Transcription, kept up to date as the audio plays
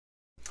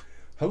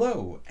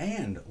Hello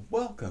and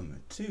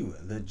welcome to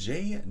the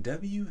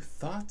JW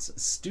Thoughts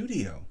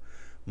Studio.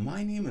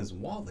 My name is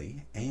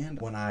Wally, and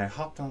when I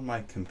hopped on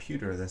my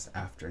computer this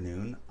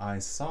afternoon, I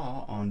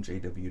saw on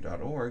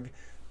jw.org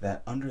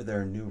that under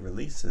their new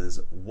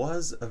releases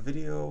was a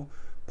video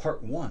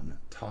part 1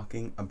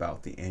 talking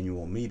about the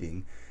annual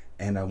meeting,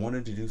 and I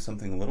wanted to do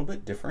something a little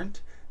bit different,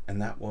 and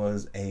that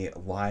was a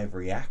live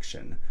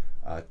reaction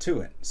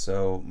to it.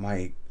 So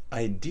my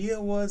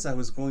idea was I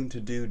was going to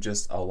do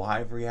just a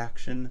live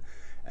reaction,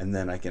 and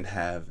then I can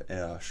have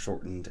a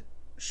shortened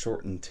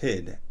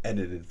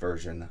edited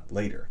version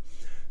later.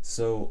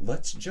 So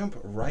let's jump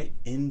right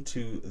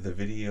into the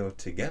video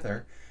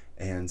together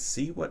and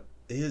see what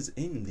is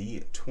in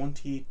the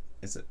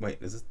is it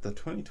the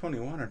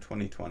 2021 or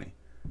 2020?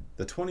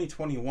 The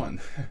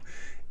 2021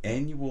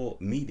 annual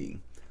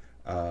meeting.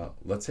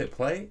 Let's hit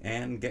play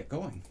and get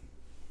going.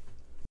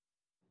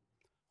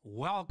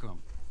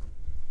 Welcome.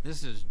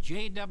 This is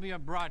JW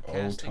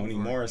Broadcasting Tony for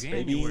Morris,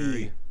 January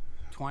baby.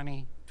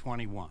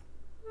 2021.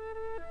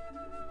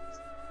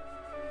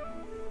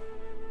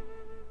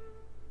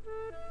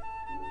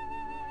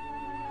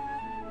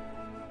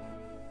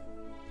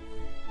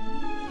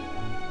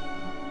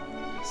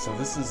 So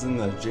this is in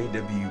the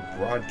JW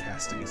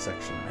Broadcasting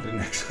section. I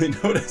didn't actually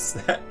notice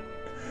that.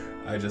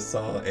 I just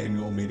saw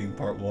annual meeting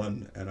part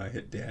 1 and I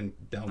hit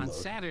download. On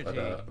Saturday,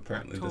 but,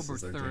 apparently October this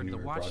is their 3rd, the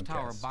January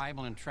Watchtower broadcast.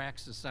 Bible and Tract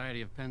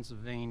Society of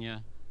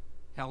Pennsylvania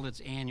held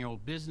its annual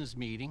business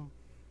meeting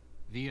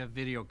via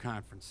video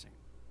conferencing.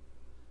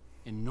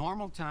 In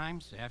normal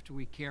times, after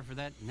we care for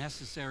that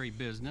necessary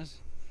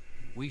business,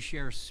 we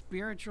share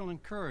spiritual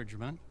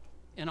encouragement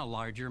in a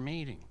larger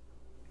meeting.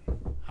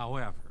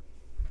 However,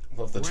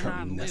 Love the we're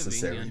term not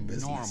necessary living in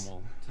business.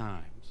 normal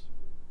times.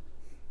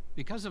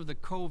 Because of the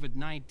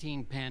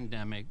COVID-19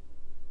 pandemic,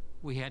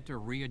 we had to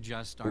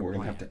readjust our We're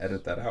plans. going to have to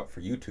edit that out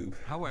for YouTube.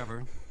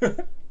 However,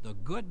 the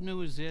good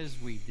news is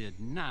we did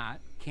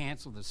not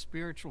cancel the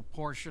spiritual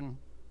portion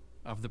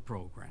of the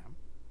program.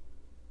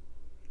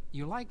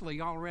 You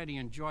likely already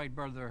enjoyed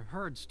Brother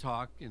Hurd's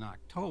talk in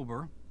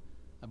October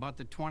about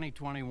the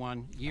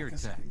 2021 year I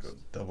guess I text. can go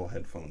double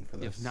headphone for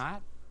this. If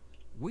not,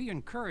 we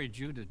encourage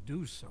you to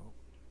do so.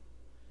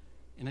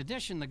 In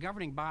addition, the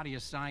governing body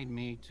assigned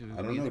me to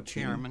be the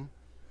chairman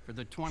for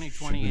the 2020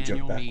 Should we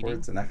annual jump meeting.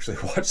 backwards and actually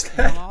watch And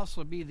that? I'll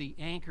also be the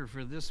anchor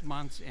for this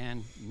month's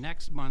and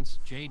next month's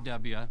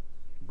JW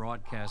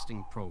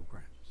broadcasting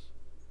programs.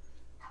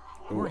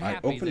 Ooh, I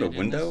opened a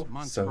window,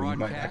 so you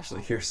might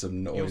actually hear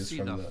some noise You'll see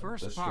from the the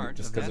first street, part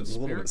just of because that it's a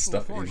little bit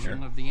spiritual stuffy in here.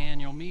 portion of the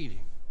annual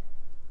meeting.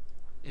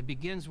 It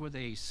begins with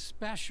a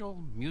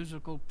special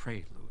musical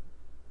prelude.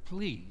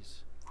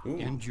 Please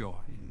enjoy.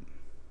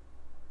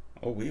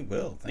 Oh, we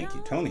will. Thank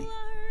you, Tony.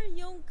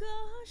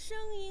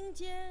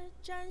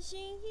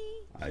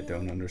 I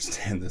don't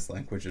understand this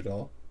language at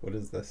all. What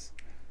is this?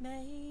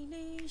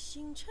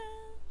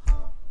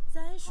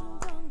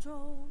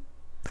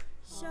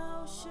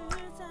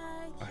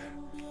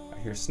 I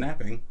hear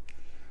snapping.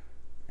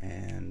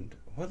 And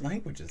what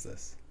language is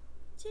this?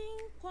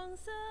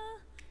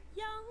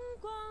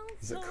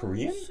 Is it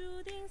Korean?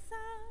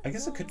 I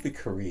guess it could be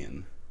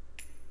Korean.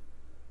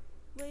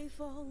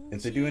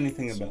 If they do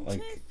anything about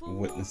like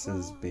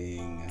witnesses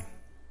being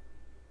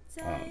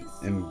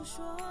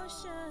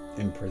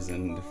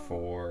imprisoned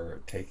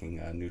for taking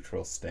a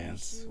neutral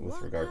stance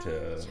with regard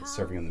to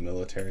serving in the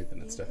military,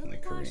 then it's definitely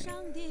Korean.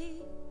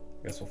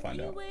 I guess we'll find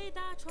out.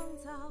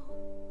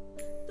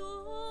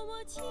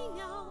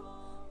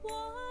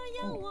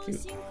 Oh,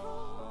 cute.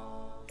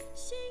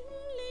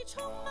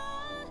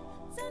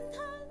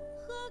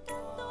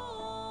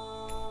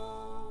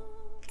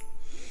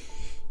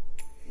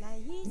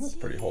 That's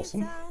pretty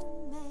wholesome.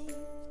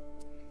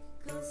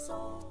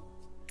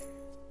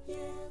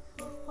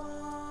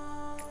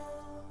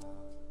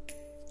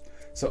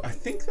 So I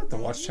think that the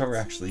Watchtower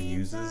actually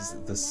uses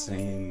the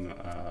same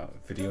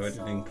video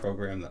editing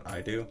program that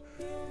I do.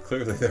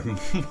 Clearly they're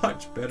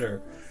much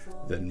better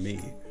than me,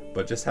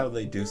 but just how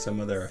they do some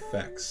of their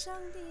effects,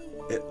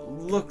 it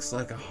looks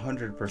like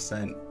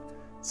 100%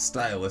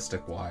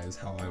 stylistic wise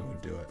how I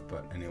would do it,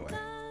 but anyway.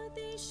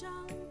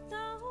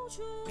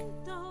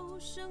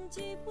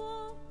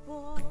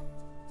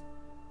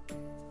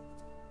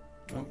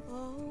 Oh,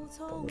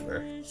 polar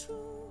bear.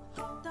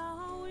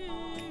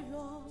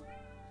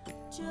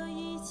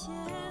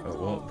 Oh,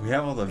 well, we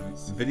have all the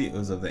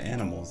videos of the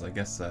animals. I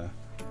guess,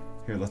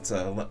 here, let's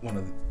let one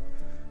of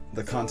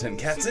the content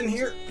cats in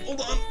here.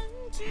 Hold on.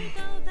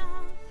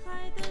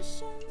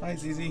 Hi,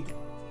 ZZ.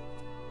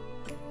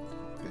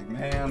 Big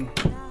man.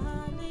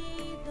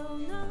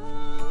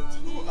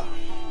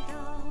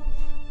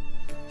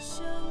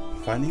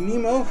 Finding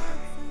Nemo.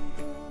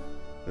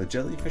 The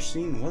jellyfish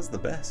scene was the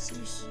best.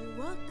 It's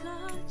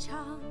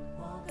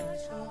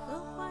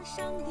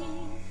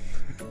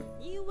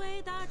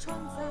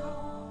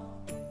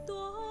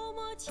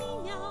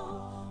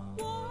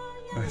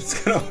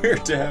kind of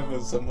weird to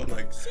have someone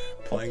like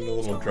playing the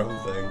little drum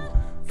thing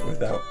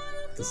without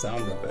the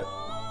sound of it.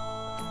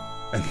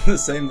 And the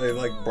same, they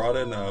like brought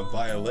in a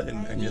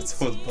violin and yet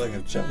someone's playing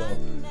a cello.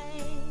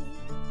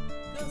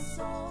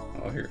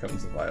 Oh, here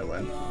comes the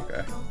violin.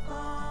 Okay.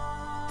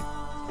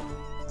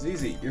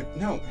 Zizi, you're...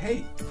 No,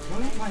 hey! I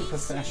don't like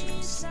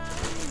pistachios.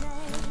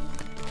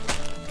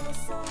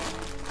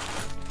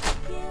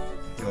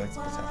 He likes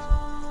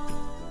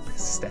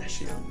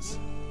pistachios.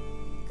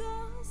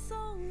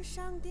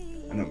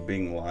 I know,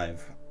 being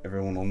live,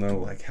 everyone will know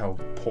like how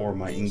poor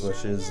my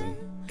English is and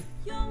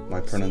my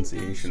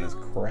pronunciation is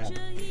crap,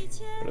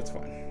 but it's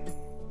fine.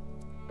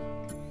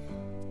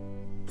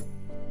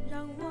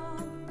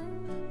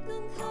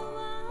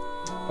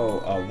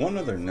 Oh, one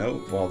other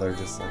note while they're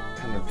just like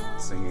kind of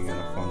singing in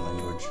a foreign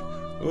language.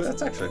 Oh,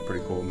 that's actually a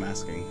pretty cool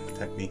masking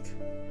technique.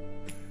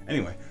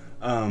 Anyway,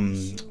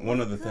 one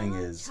other thing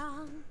is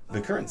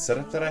the current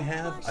setup that I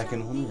have, I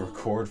can only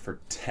record for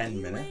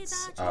 10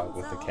 minutes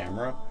with the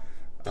camera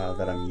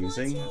that I'm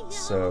using.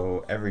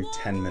 So every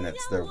 10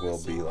 minutes there will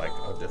be like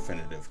a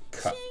definitive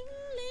cut.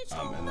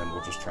 And then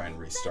we'll just try and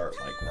restart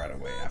like right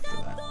away after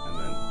that. And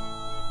then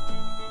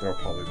there'll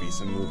probably be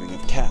some moving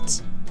of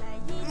cats.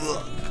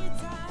 Ugh.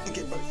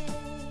 Okay, buddy.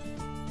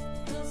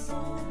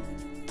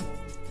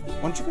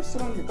 Why don't you go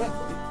sit on your bed,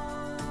 buddy?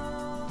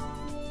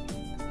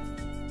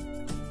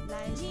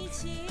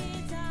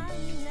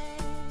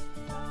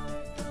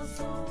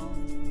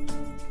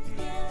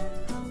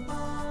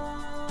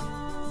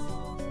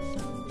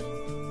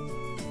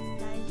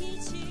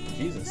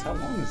 Jesus, how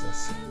long is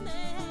this?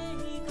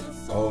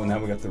 Oh, now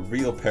we got the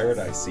real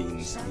paradise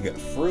scenes. You get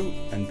fruit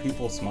and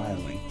people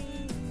smiling.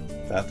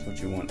 That's what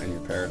you want in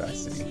your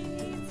paradise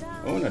scene.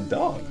 Oh, and a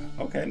dog.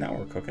 Okay, now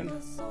we're cooking.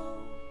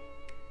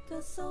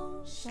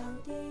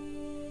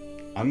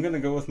 I'm gonna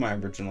go with my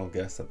original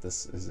guess that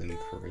this is in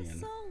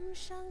Korean.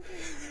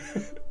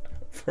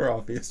 For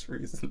obvious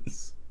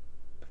reasons.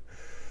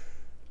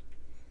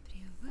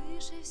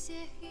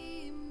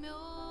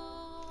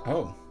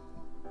 Oh.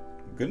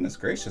 Goodness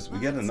gracious, we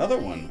get another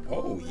one.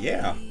 Oh,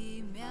 yeah.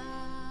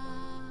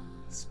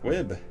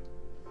 Squib.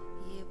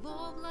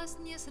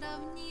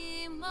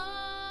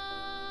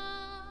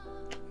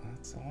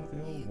 That's all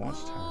the old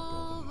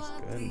watchtower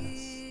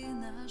buildings.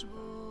 Goodness.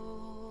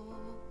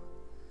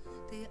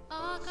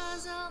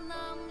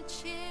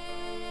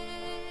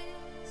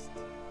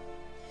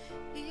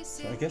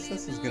 So I guess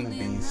this is going to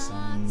be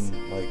some,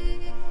 like,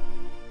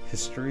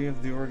 history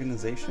of the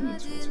organization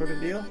sort of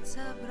deal.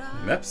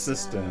 MEP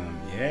system,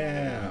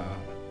 yeah.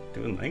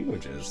 Doing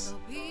languages.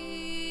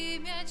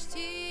 That's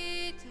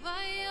kind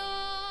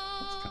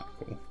of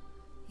cool.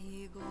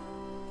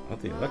 Oh,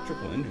 the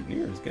electrical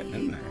engineer is getting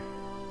in there.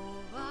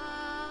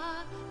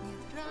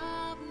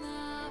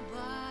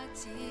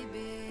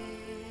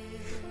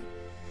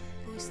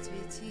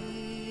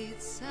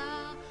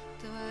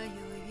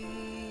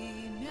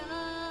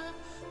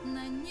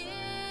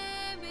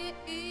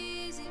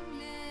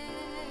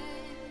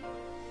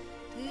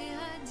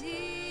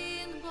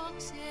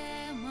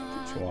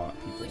 That's a lot of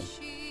people.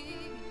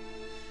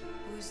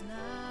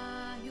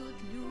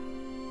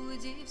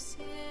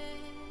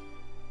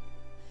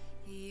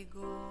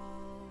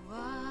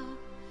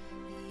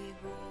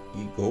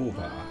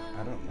 Jehovah.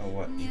 I don't know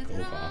what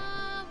Jehovah.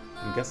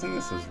 I'm guessing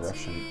this is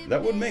Russian.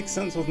 That would make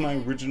sense with my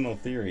original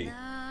theory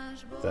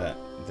that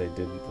they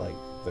did like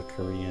the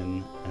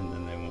Korean and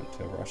then they went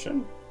to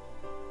Russian.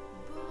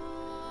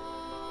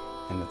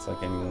 And it's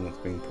like anyone that's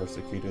being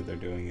persecuted, they're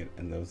doing it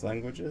in those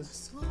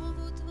languages.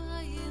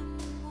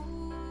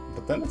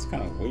 But then it's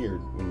kind of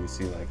weird when you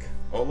see like,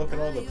 oh, look at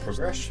all the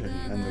progression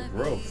and the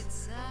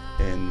growth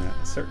in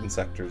certain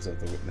sectors of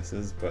the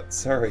witnesses, but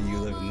sorry, you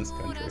live in this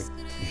country.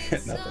 You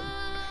get nothing.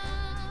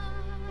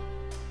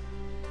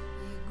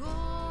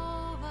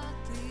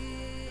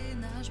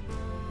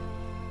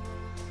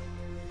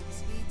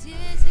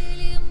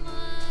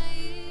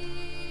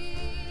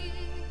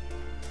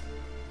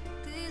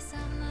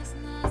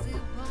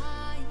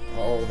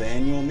 Oh, the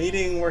annual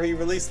meeting where he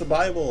released the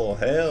Bible.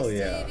 Hell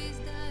yeah.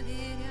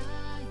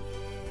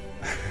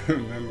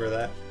 Remember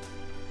that?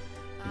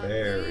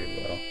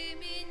 Very well.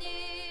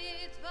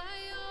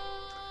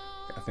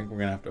 I think we're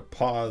gonna have to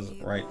pause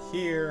right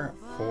here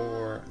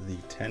for the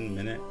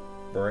 10-minute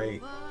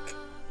break.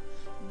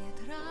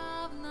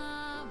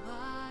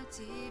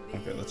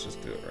 Okay, let's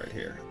just do it right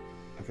here.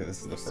 Okay,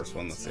 this is the first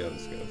one. Let's see how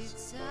this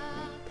goes.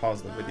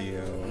 Pause the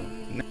video.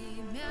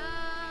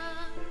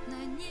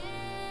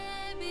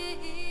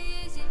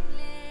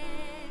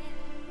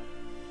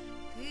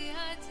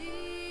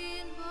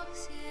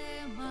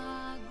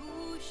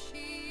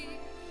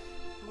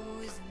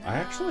 I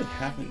actually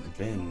haven't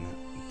been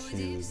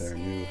to their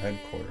new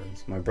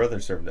headquarters. My brother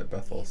served at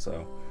Bethel,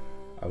 so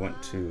I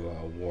went to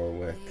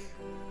Warwick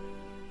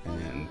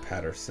and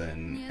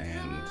Patterson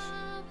and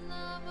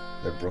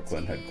their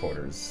Brooklyn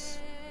headquarters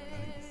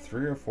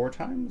 3 or 4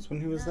 times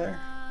when he was there.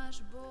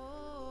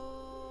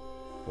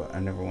 But I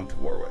never went to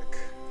Warwick.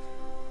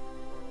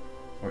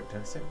 Wait,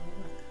 did I say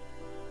Warwick?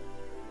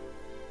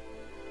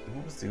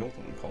 What was the old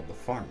one called? The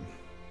Farm?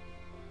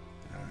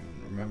 I don't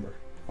even remember.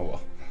 Oh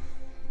well.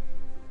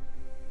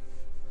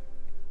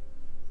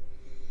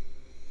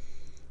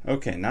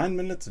 Okay, 9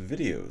 minutes of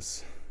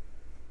videos.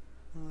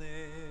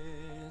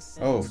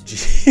 Oh,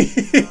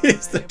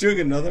 jeez. They're doing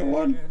another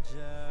one?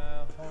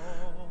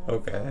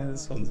 Okay,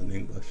 this one's in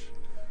English.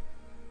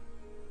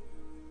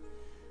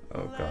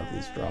 Oh god,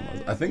 these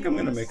dramas. I think I'm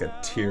going to make a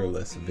tier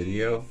list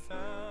video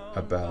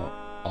about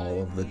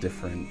all of the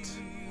different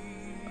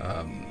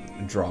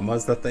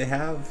dramas that they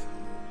have.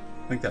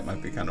 I think that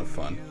might be kind of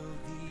fun.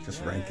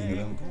 Just ranking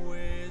them.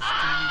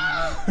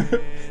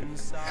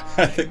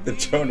 I think the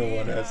Jonah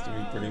one has to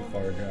be pretty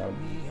far down.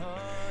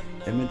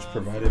 Image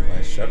provided by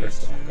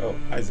Shutterstock. Oh,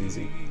 hi ZZ.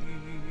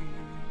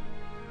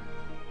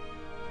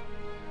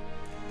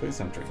 Please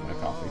don't drink my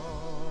coffee.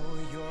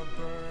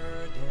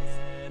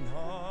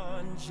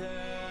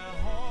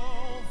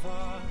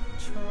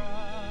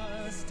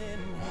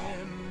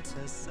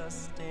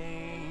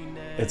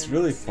 It's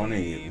really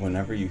funny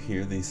whenever you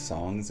hear these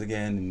songs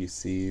again and you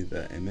see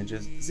the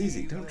images.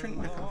 ZZ, don't drink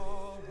my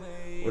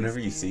coffee. Whenever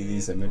you see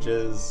these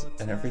images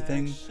and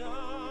everything,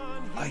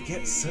 I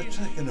get such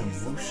like an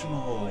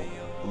emotional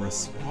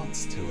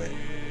response to it.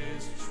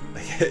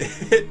 Like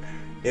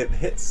it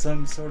hits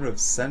some sort of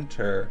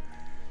center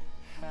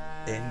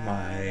in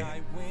my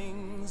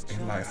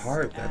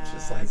heart that's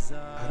just like,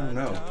 I don't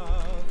know.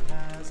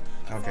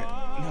 Okay,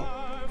 no.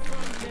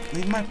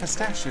 Leave my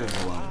pistachios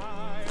alone.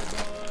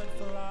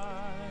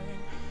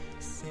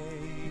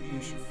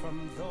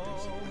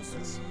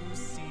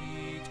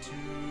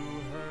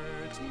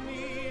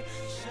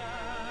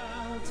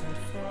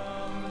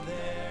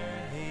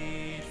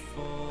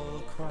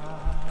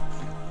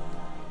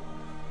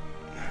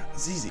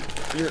 ZZ,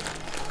 you're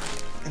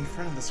in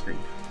front of the screen.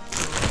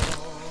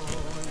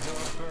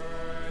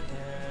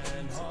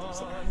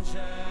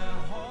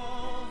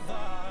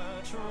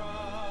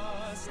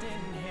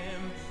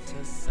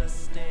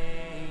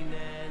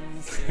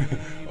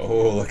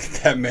 Oh, look at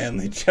that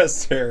manly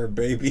chest hair,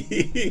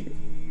 baby.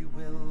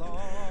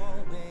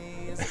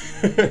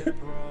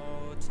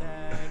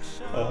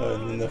 Oh,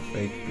 and then the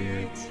fake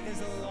beards.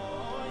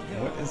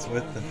 What is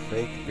with the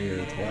fake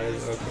beards? Why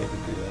is it okay to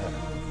do that?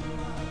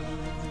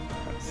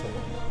 So,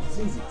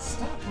 ZZ,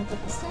 stop with the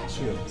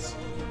pistachios.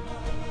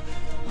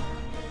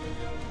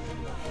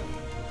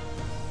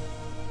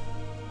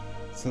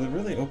 So they're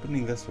really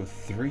opening this with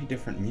 3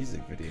 different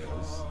music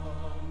videos.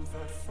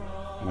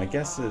 My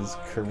guess is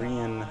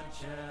Korean,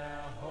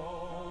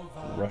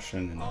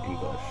 Russian, and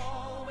English.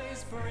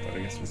 But I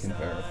guess we can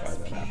verify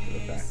that after the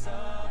fact.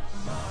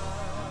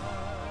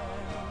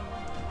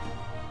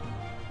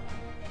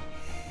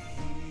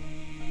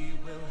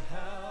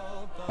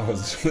 Oh,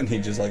 is this when he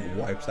just like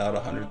wipes out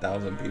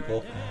 100,000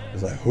 people?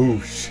 It's like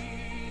whoosh.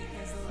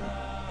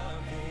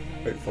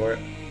 Wait for it.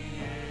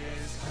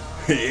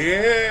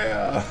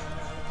 Yeah!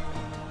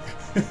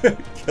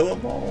 Kill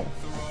them all.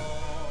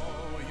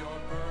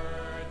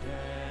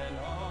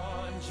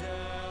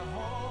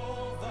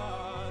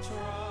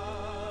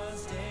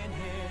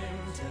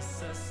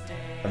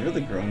 I've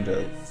really grown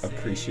to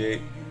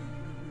appreciate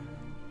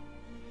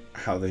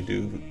how they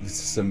do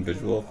some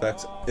visual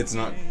effects. It's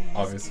not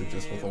obviously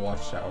just with the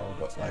Watchtower,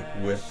 but like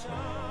with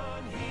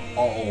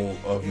all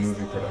of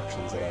movie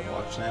productions that I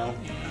watch now,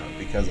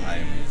 because I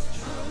am,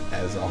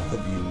 as all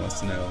of you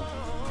must know,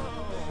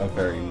 a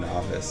very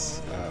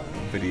novice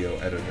video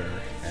editor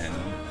and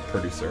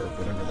producer,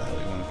 whatever the hell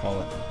you want to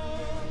call it.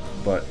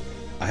 But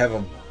I have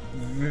a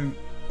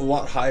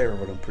lot higher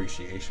of an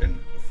appreciation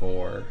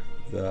for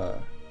the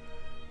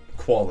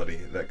quality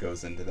that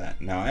goes into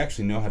that. Now I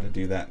actually know how to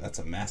do that. That's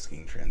a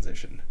masking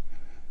transition.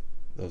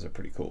 Those are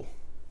pretty cool.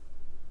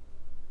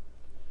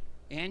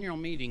 Annual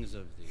meetings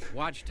of the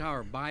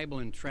Watchtower Bible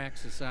and Tract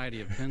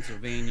Society of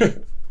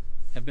Pennsylvania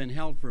have been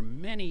held for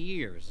many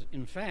years.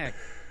 In fact,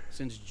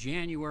 since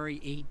January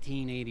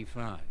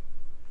 1885.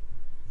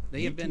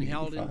 They have been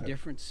held in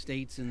different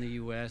states in the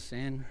U.S.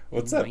 and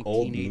what's in that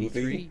old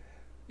 1983 movie?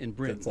 In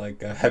Britain. It's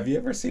like, have you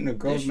ever seen a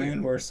grown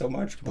man wear so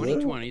much blue?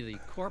 2020, the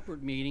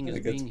corporate meeting is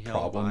being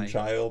held by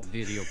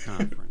video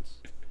conference.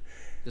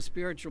 The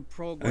spiritual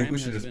program I think we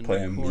should just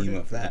play a meme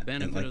of that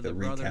and like the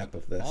recap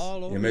of this.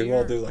 Yeah, maybe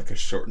I'll do like a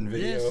shortened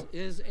video.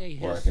 This is a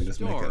or I can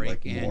just make it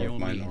like more of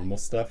my normal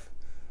stuff.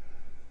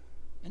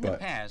 In the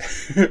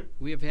past,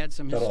 we have had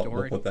some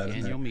historic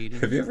annual meetings.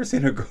 Have you ever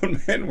seen a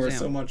grown man wear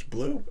so much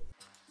blue?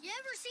 You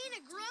ever seen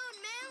a grown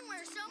man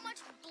wear so much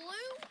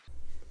blue?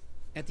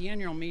 At the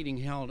annual meeting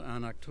held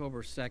on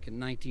October 2nd,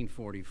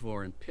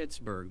 1944 in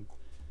Pittsburgh,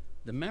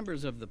 the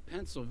members of the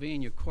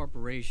Pennsylvania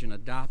Corporation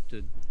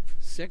adopted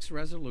 6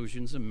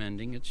 resolutions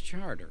amending its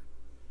charter.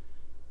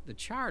 The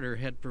charter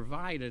had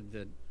provided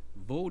that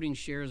voting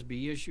shares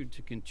be issued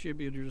to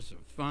contributors of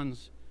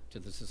funds to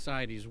the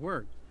Society's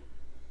work,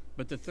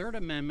 but the Third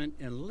Amendment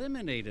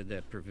eliminated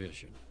that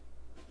provision.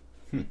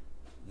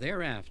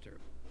 Thereafter,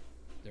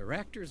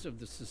 directors of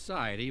the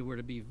Society were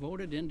to be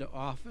voted into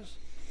office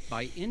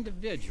by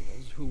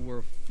individuals who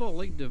were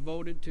fully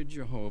devoted to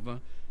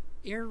Jehovah,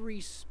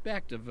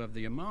 irrespective of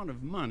the amount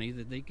of money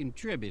that they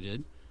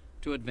contributed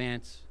to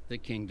advance the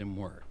kingdom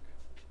work.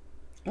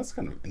 That's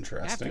kind of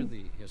interesting. After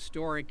the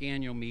historic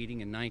annual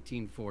meeting in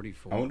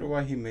 1944, I wonder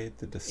why he made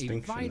the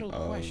distinction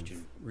of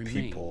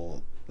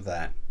people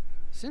that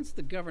Since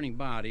the governing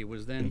body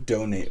was then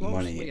donate closely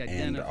money and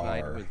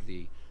identified are... with the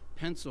Maybe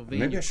I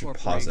Pennsylvania should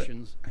pause it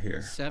Corporation's here.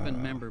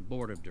 7-member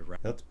board of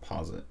directors. Let's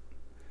pause it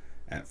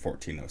at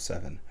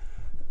 1407.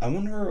 I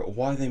wonder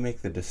why they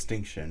make the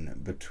distinction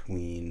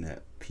between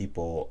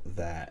people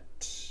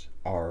that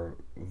are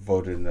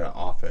voted into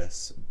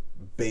office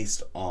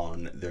based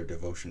on their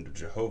devotion to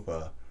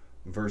Jehovah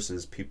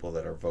versus people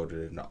that are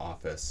voted into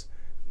office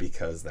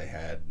because they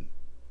had,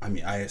 I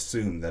mean, I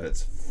assume that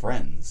it's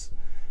friends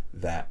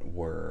that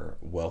were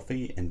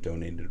wealthy and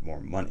donated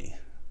more money.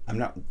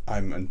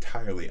 I'm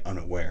entirely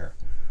unaware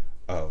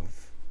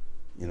of,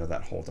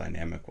 that whole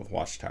dynamic with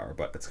Watchtower,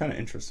 but it's kind of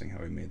interesting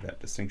how he made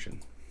that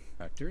distinction.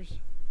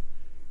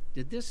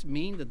 Did this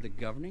mean that the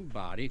governing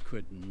body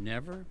could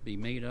never be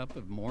made up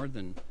of more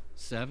than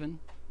 7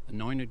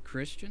 anointed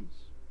Christians?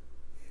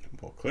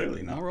 Well,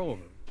 clearly not.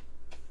 Moreover,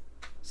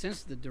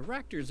 since the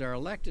directors are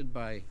elected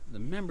by the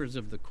members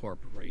of the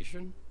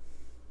corporation,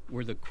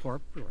 were the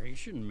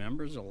corporation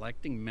members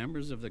electing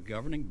members of the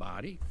governing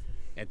body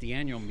at the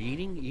annual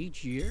meeting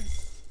each year?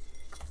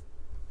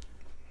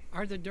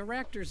 Are the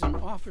directors and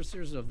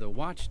officers of the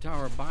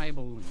Watchtower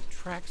Bible and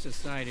Tract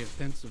Society of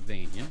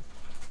Pennsylvania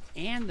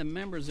and the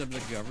members of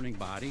the governing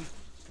body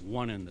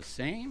one and the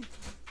same?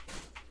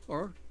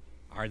 Or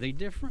are they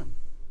different?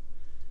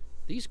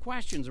 These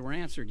questions were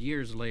answered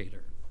years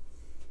later.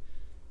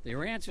 They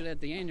were answered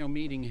at the annual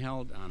meeting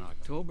held on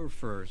October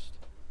 1st,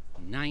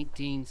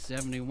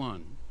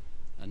 1971,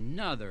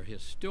 another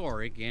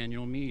historic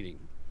annual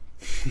meeting.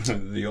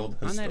 The old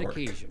historic. On that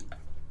occasion,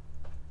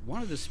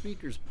 one of the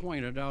speakers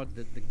pointed out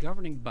that the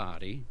governing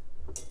body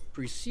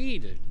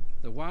preceded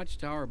the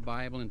Watchtower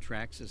Bible and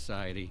Tract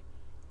Society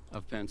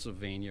of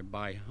Pennsylvania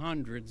by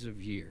hundreds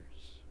of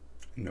years.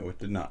 No, it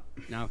did not.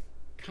 Now,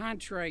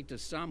 contrary to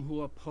some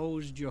who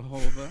oppose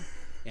Jehovah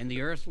and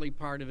the earthly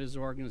part of his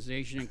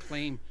organization and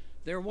claim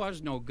there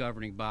was no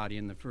governing body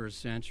in the first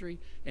century,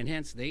 and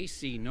hence they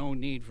see no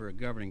need for a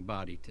governing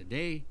body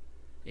today,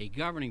 a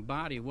governing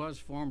body was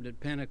formed at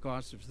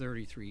Pentecost of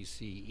 33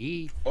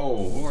 CE.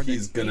 Oh,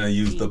 he's going to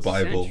use the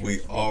Bible.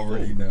 We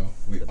already know.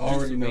 We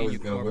already know he's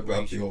going to whip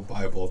out the old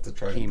Bible to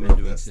try and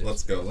prove this.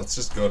 Let's go. Let's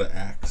just go to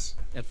Acts.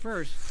 At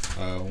first,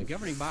 the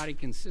governing body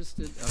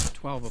consisted of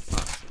 12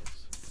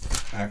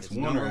 apostles. Acts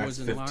 1 or Acts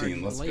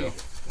 15? Let's go.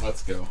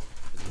 Let's go.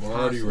 We're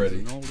already ready.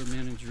 And older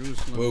men in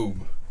Jerusalem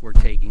Boom. were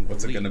taking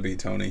What's the it lead. going to be,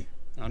 Tony?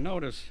 Now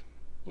notice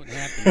what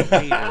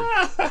happened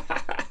later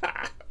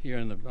here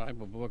in the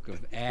Bible book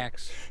of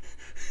Acts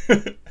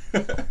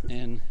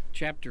in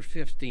chapter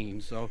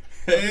 15. So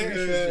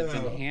issues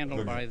had been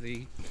handled by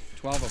the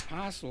 12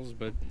 apostles,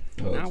 but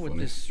now with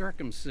this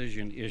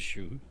circumcision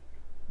issue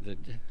that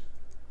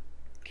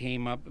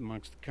came up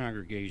amongst the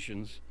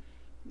congregations,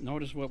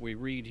 notice what we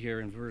read here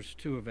in verse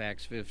 2 of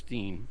Acts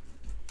 15.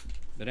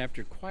 That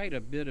after quite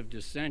a bit of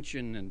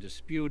dissension and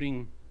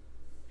disputing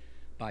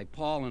by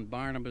Paul and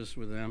Barnabas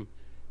with them,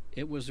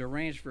 it was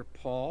arranged for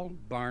Paul,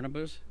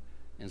 Barnabas,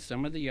 and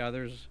some of the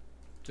others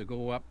to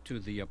go up to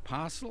the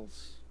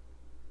apostles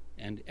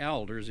and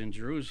elders in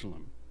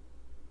Jerusalem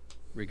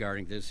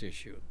regarding this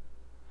issue.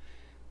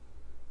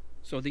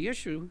 So the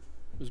issue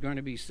was going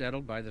to be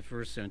settled by the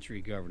first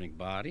century governing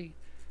body,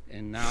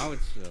 and now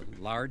it's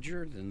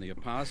larger than the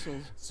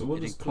apostles. So we'll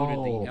it just included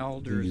call the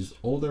elders these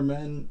older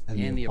men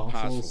and the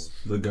apostles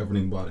the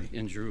governing body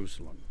in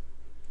Jerusalem.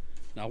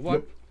 Now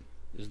what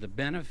is the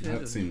benefit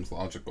that of seems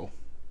logical.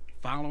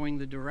 Following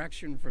the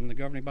direction from the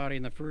governing body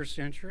in the first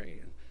century,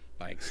 and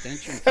by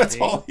extension today? That's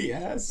all he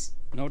has.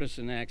 Notice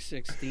in Acts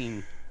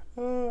 16,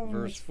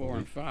 verse 4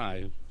 and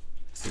 5,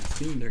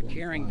 16, they're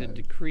carrying the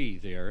decree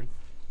there,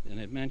 and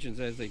it mentions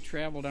as they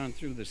traveled on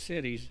through the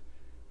cities,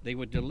 they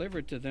would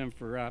deliver to them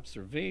for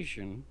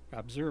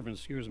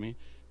observance,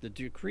 the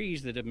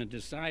decrees that had been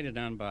decided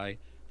on by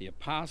the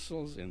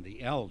apostles and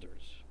the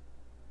elders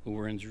who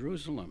were in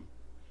Jerusalem.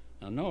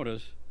 Now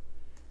notice,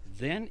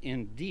 then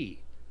indeed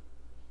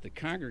the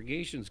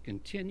congregations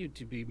continued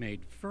to be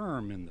made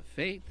firm in the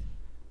faith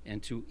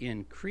and to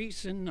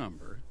increase in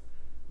number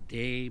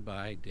day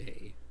by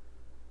day.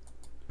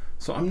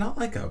 So I'm not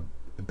like a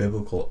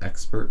biblical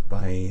expert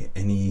by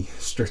any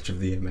stretch of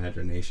the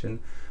imagination,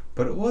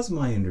 but it was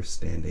my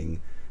understanding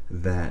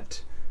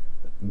that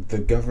the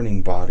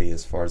governing body,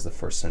 as far as the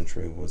first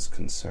century was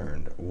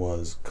concerned,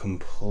 was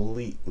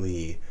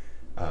completely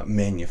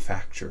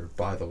manufactured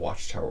by the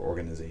Watchtower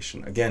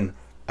organization. Again,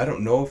 I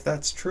don't know if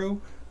that's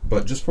true,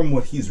 but just from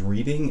what he's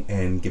reading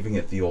and giving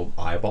it the old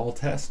eyeball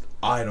test,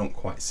 I don't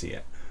quite see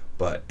it.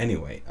 But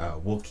anyway,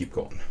 we'll keep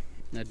going.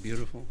 Isn't that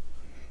beautiful?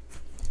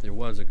 There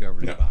was a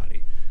governing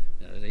body.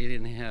 They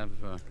didn't have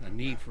a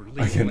need for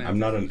legal. Again, I'm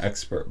not an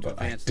expert, but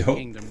I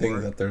don't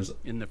think that there's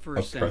in the a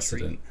first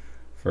precedent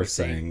for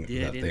saying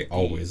that they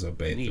always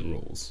obeyed the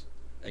rules.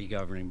 A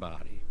governing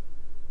body.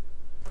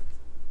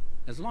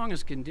 As long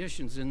as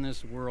conditions in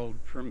this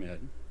world permit,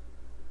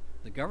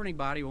 the governing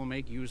body will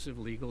make use of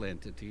legal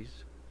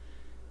entities.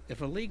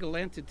 If a legal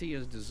entity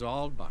is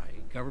dissolved by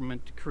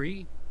government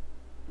decree,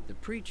 the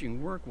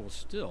preaching work will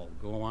still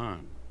go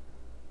on.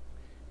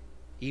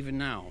 Even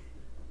now,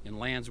 in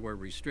lands where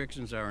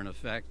restrictions are in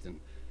effect and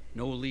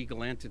no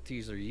legal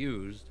entities are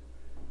used,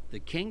 the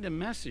kingdom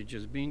message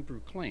is being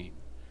proclaimed,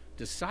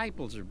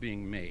 disciples are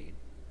being made,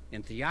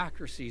 and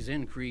theocracy's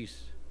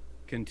increase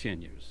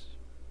continues.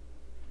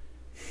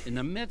 In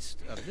the midst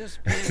of this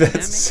pandemic,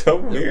 That's so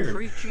weird. the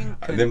preaching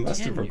continues. They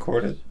must have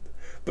recorded.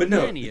 But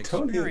no, Many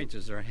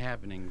experiences are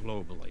happening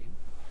globally.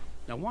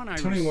 Now,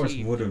 Tony Morris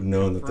would have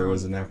known that there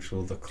was an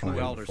actual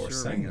decline before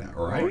saying that,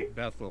 right?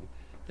 Bethel,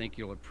 think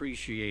you'll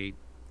appreciate.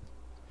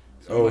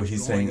 Oh,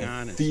 he's saying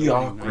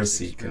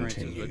theocracy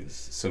continues.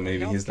 So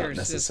maybe he's not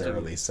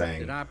necessarily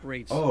saying,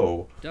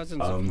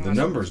 the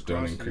numbers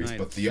don't increase,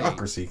 but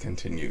theocracy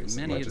continues.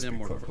 Many of them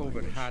were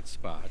COVID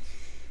hotspots.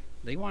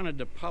 They wanted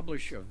to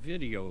publish a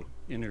video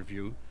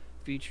interview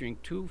featuring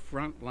 2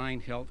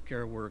 frontline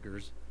healthcare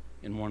workers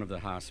in one of the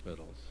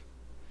hospitals.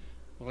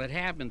 Well, it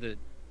happened that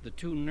the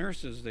 2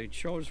 nurses they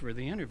chose for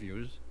the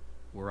interviews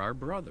were our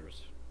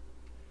brothers.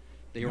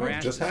 They were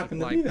asked to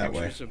supply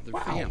pictures of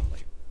their family.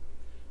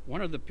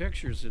 One of the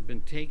pictures had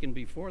been taken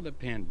before the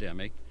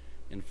pandemic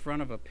in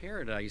front of a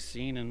paradise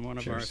scene in one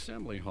of our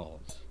assembly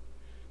halls.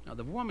 Now,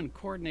 the woman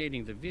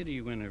coordinating the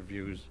video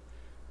interviews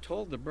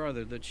told the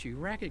brother that she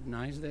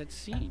recognized that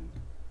scene.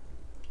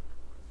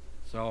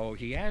 So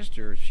he asked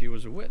her if she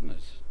was a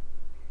witness.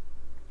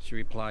 She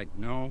replied,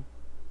 "No,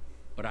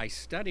 but I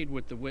studied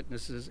with the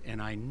witnesses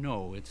and I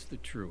know it's the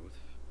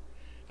truth.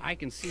 I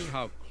can see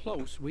how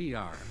close we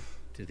are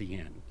to the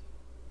end."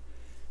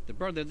 The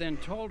brother then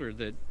told her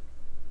that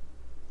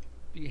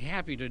be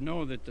happy to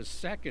know that the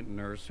second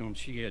nurse whom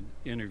she had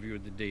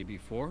interviewed the day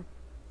before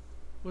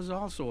was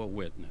also a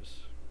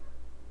witness.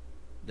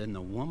 Then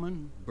the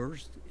woman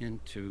burst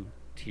into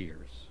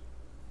tears.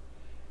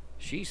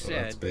 She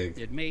said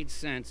it made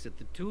sense that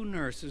the 2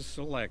 nurses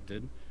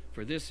selected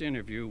for this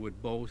interview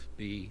would both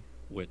be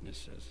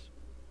witnesses.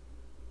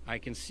 "I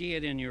can see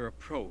it in your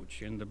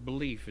approach and the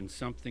belief in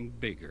something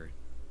bigger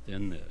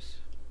than this."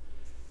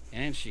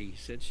 And she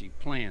said she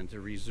planned to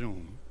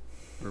resume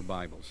her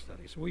Bible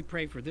study. So we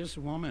pray for this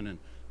woman and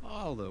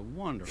all the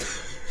wonderful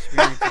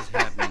experiences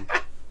happening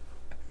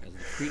as the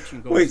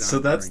preaching goes on. Wait, so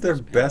that's their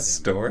best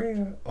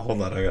story?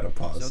 Hold on, I gotta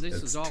pause. So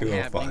this is all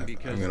happening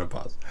because I'm gonna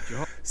pause.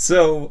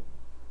 So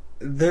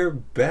their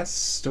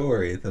best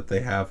story that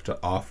they have to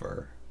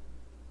offer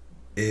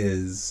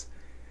is,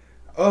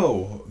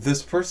 oh,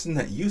 this person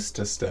that used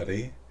to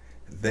study,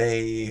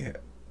 they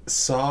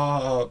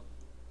saw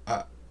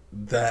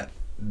that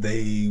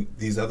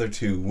these other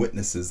 2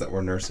 witnesses that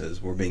were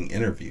nurses were being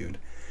interviewed,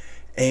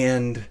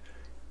 and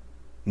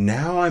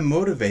now I'm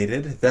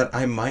motivated that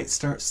I might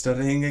start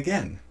studying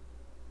again.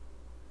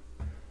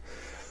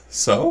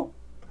 So,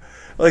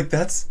 like,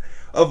 that's,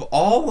 of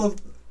all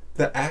of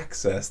the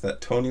access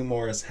that Tony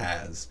Morris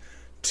has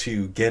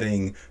to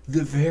getting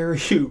the very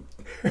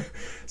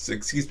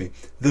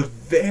the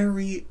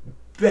very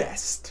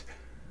best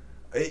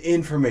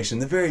information,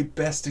 the very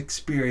best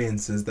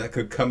experiences that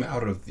could come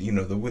out of,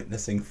 the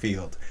witnessing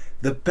field.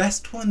 The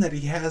best one that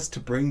he has to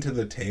bring to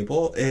the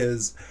table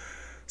is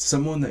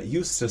someone that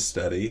used to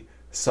study,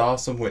 saw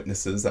some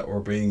witnesses that were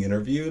being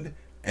interviewed,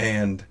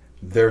 and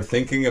they're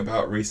thinking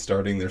about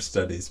restarting their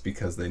studies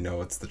because they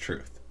know it's the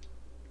truth.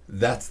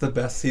 That's the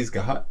best he's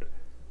got.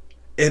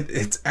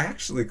 It's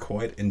actually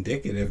quite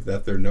indicative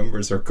that their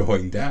numbers are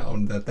going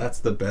down, that's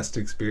the best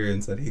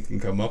experience that he can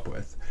come up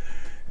with.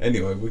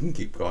 Anyway, we can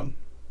keep going.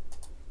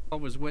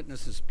 Jehovah's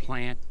Witnesses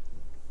plant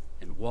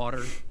and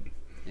water,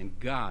 and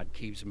God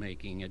keeps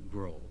making it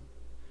grow.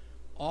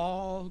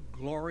 All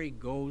glory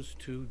goes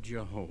to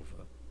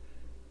Jehovah.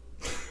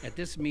 At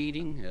this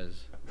meeting,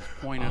 as was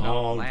pointed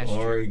out last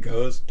year,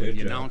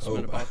 the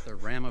announcement about the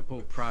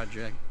Ramapo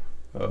project,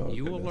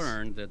 you will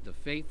learn that the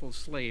faithful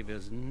slave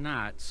is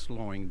not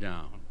slowing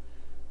down.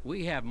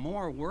 We have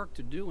more work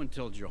to do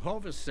until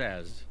Jehovah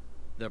says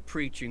the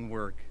preaching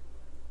work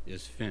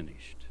is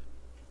finished.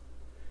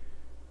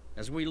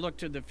 As we look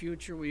to the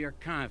future, we are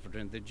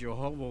confident that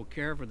Jehovah will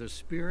care for the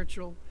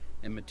spiritual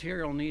and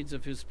material needs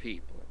of his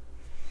people.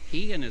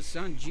 He and his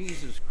son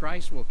Jesus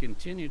Christ will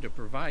continue to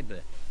provide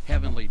the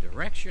heavenly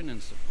direction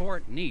and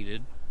support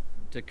needed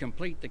to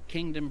complete the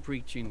kingdom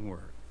preaching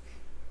work.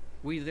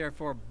 We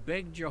therefore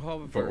beg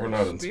Jehovah for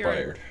his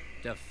Spirit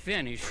to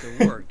finish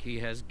the work he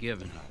has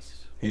given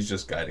us. He's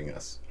just guiding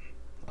us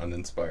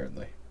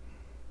uninspiredly.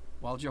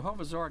 While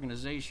Jehovah's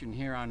organization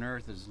here on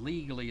earth is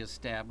legally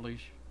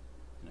established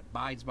and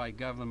abides by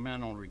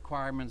governmental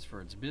requirements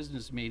for its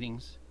business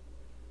meetings,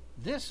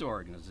 this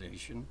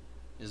organization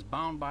is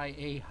bound by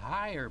a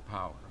higher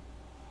power.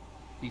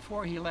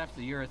 Before he left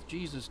the earth,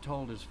 Jesus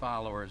told his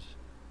followers,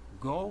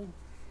 "Go,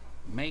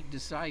 make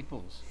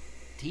disciples,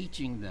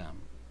 teaching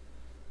them."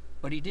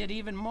 But he did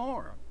even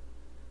more.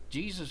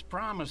 Jesus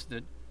promised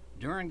that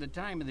during the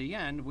time of the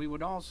end, we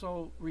would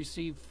also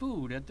receive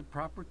food at the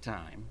proper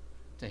time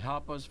to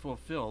help us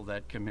fulfill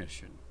that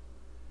commission.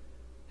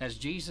 Has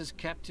Jesus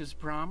kept his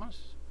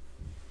promise?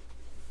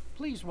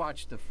 Please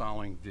watch the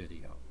following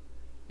video.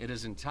 It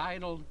is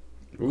entitled,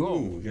 Go,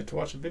 we get to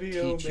watch a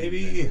video,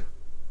 baby.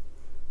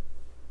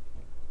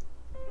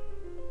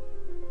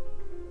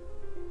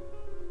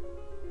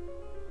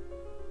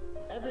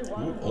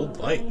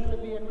 light. To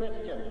be a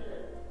Christian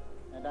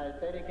and has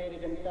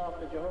dedicated himself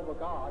to Jehovah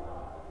God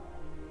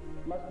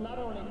must not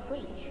only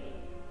preach,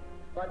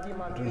 but he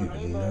must I don't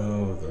even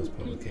know those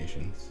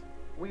publications.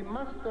 We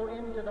must go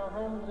into the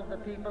homes of the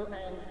people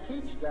and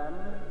teach them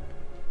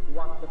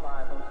what the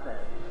Bible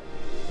says.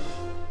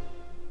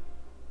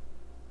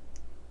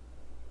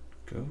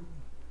 Go.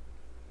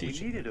 We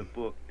Teach needed a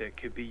book that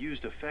could be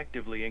used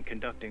effectively in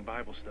conducting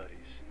Bible studies.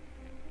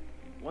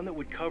 One that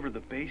would cover the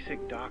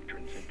basic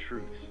doctrines and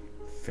truths.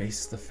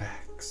 Face the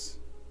facts.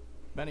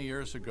 Many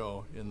years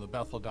ago, in the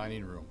Bethel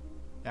dining room,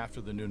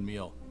 after the noon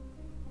meal,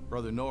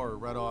 Brother Noor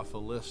read off a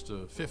list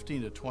of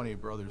 15 to 20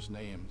 brothers'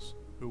 names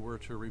who were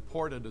to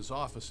report at his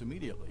office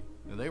immediately.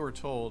 And they were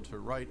told to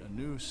write a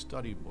new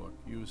study book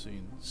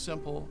using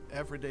simple,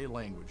 everyday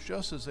language,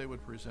 just as they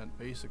would present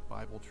basic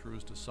Bible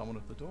truths to someone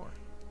at the door.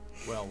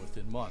 Well,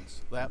 within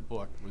months, that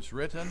book was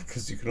written,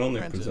 Because you can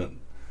only printed,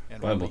 present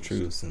and Bible released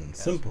truths in as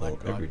simple, Let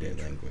God everyday Be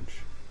True. language.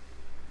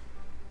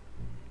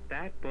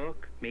 That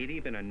book made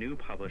even a new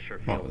publisher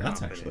Oh, feel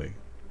that's confident.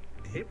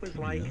 actually It was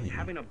 18 like million.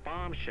 having a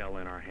bombshell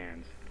in our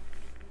hands,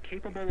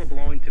 capable of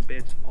blowing to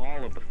bits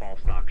all of the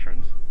false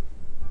doctrines.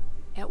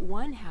 At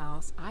one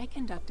house, I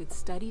conducted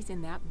studies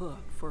in that book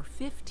for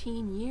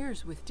 15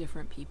 years with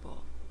different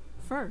people.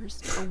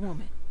 First, a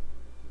woman.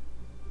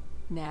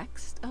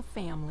 Next, a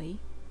family.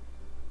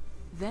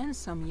 Then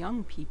some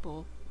young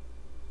people.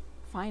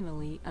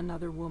 Finally,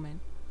 another woman.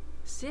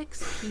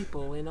 6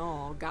 people in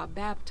all got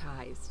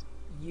baptized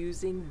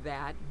using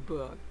that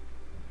book.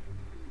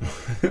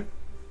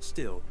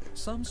 Still,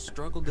 some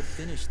struggled to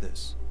finish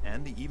this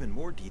and the even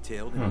more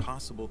detailed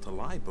Impossible to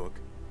Lie book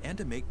and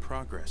to make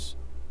progress.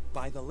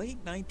 By the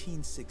late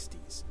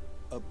 1960s,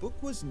 a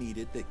book was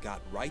needed that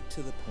got right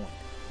to the point.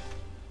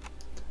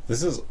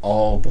 This is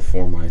all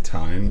before my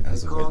time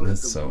as a They called it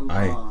witness, the so Blue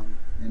I Bomb,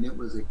 and it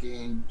was a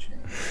game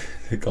changer.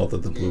 they called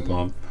it the Blue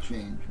Bomb.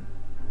 Changer.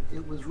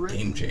 It was written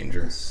Game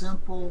changer. in a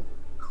simple,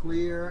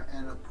 clear,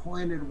 and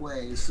appointed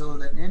way so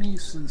that any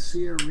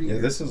sincere reader. Yeah,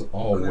 this is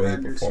all could way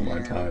before my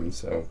understand. time,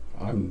 so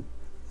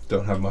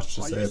don't have much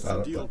to I say used about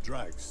to it. deal But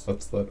drugs.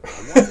 let's let. I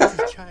wanted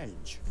to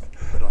change,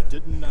 but I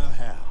didn't know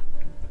how.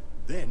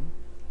 Then,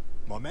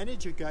 my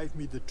manager gave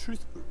me the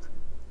truth book.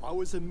 I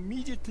was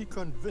immediately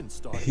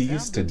convinced I He found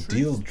used to the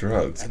deal truth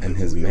drugs, and the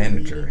his real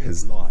manager, meaning of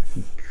his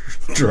life.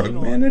 From drug then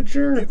on,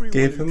 manager, everyone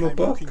gave who him a came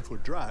book. looking for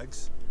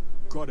drugs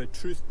got a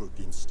truth book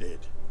instead.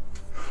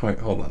 Wait,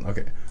 hold on.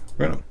 Okay,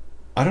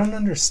 I don't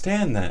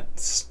understand that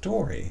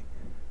story.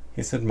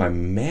 He said my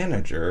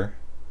manager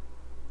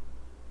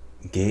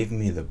gave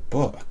me the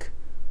book.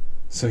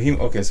 So he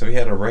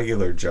had a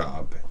regular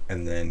job,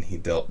 and then he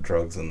dealt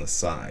drugs on the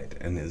side,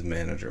 and his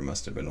manager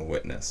must have been a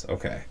witness.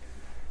 Okay,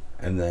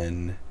 and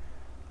then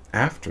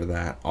after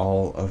that,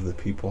 all of the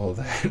people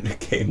that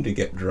came to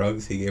get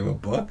drugs, he gave a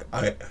book.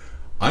 I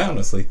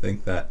honestly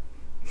think that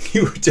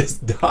you would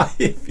just die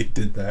if you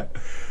did that.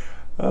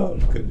 Oh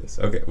goodness.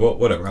 Okay, well,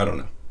 whatever. I don't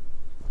know.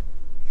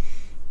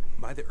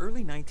 By the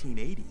early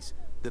 1980s,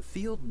 the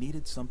field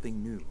needed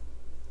something new.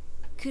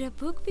 Could a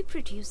book be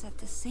produced at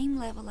the same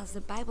level as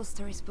the Bible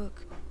stories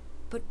book,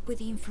 but with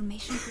the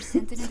information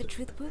presented in the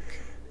truth book?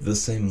 The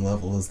same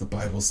level as the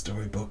Bible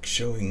story book,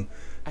 showing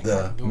I the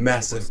have no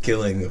massive Bible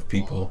killing studies of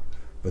people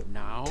with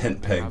Now tent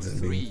we pegs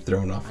have and being 3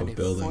 thrown off and of a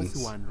buildings.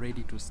 4th one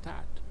ready to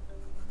start.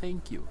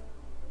 Thank you.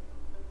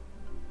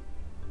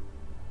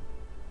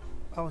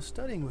 I was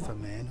studying with a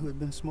man who had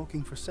been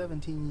smoking for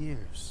 17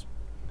 years.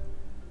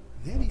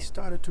 Then he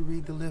started to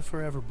read the Live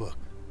Forever book.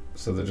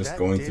 So they're just That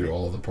going did through it.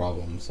 all the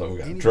problems. So we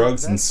got Anyway,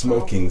 drugs and that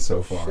smoking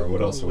so problem far. should What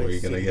go else were away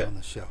you gonna sitting get? on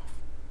the shelf.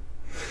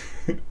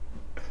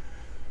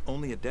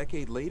 Only a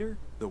decade later,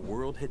 the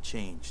world had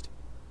changed.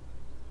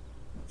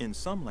 In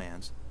some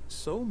lands,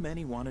 so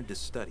many wanted to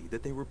study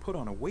that they were put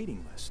on a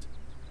waiting list.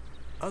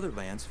 Other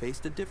lands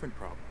faced a different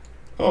problem.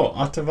 Oh,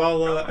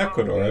 Atavala,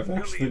 Ecuador. I've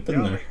actually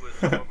been there.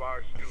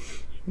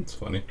 That's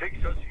funny. It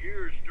takes us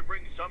years to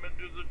bring some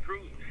into the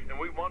truth, and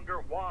we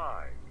wonder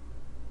why.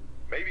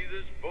 Maybe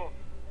this book,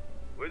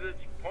 with its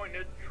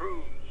pointed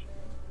truths,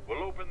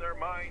 will open their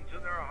minds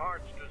and their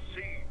hearts to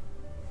see.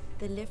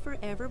 The Live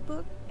Forever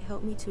book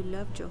helped me to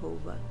love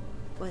Jehovah,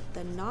 but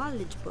the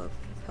knowledge book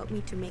helped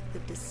me to make the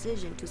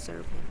decision to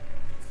serve him.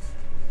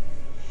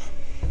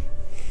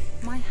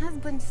 My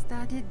husband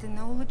studied the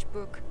knowledge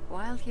book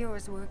while he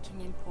was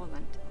working in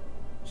Poland.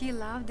 He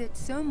loved it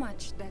so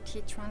much that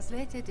he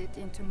translated it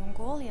into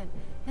Mongolian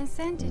and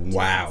sent it to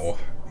Wow.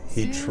 us.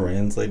 He Soon,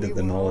 translated we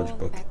the were knowledge all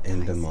book baptized.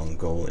 into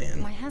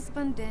Mongolian. My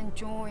husband then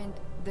joined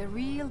the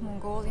real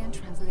Mongolian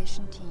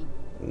translation team.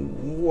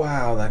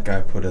 Wow, that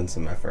guy put in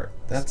some effort.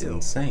 That's Still,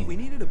 insane. We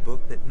needed a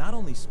book that not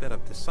only sped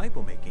up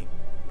disciple making,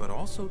 but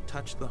also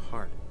touched the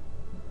heart.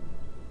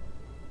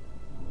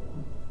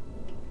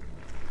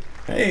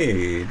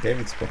 Hey,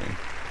 David's playing.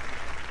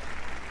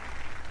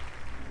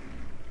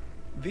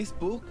 This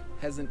book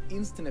has an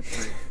instant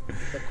appeal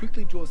that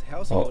quickly draws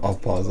households I'll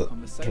pause into a it.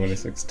 conversation.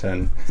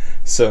 2610.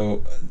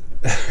 So,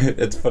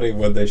 it's funny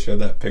when they show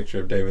that picture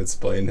of David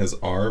Splay, his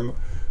arm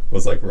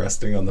was like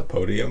resting on the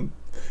podium.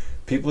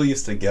 people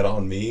used to get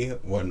on me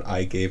when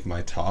I gave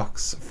my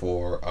talks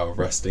for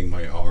resting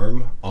my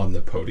arm on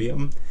the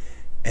podium,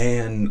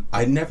 and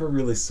I never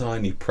really saw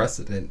any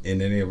precedent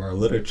in any of our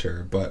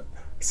literature, but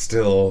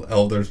still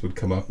elders would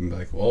come up and be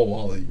like, well,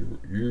 Wally,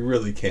 you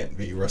really can't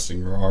be resting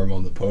your arm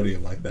on the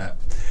podium like that.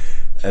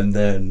 And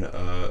then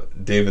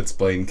David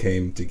Splain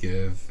came to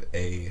give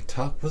a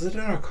talk. Was it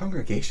in our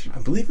congregation? I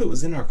believe it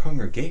was in our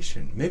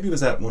congregation. Maybe it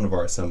was at one of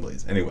our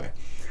assemblies. Anyway,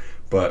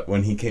 but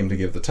when he came to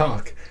give the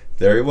talk,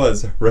 there he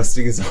was,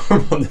 resting his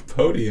arm on the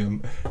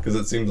podium, because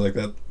it seems like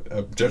that,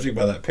 judging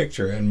by that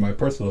picture and my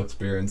personal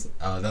experience,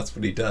 that's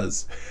what he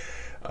does.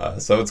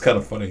 So it's kind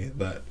of funny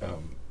that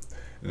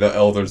the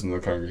elders in the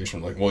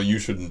congregation were like, well, you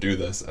shouldn't do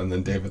this, and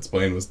then David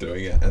Splain was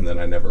doing it, and then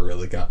I never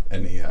really got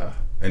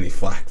any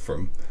flack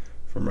from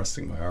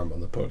resting my arm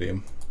on the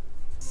podium.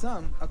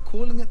 Some are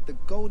calling it the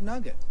gold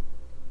nugget.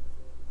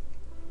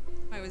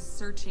 I was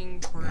searching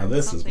for Now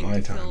this is something my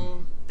to time.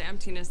 fill the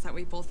emptiness that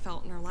we both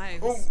felt in our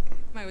lives.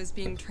 I was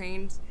being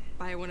trained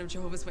by one of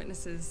Jehovah's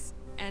Witnesses,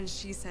 and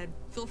she said,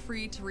 feel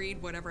free to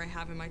read whatever I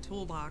have in my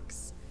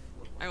toolbox.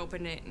 I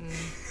opened it, and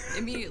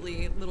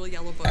immediately, little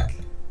yellow book.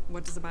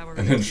 What does the Bible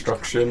really An teach?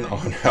 instruction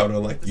on how to,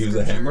 like, The use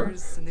a hammer?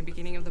 scriptures in the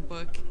beginning of the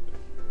book,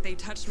 they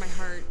touched my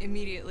heart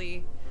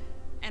immediately,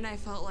 and I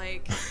felt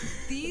like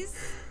these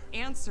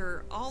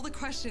answer all the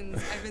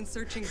questions I've been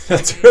searching for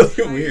That's my really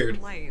entire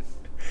weird. life.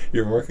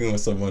 You're working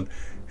with someone,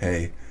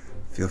 hey,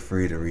 feel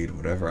free to read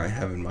whatever I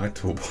have in my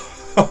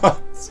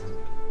toolbox.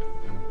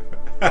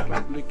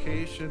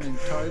 Publication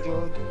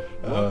entitled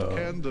What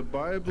Can the I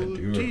Bible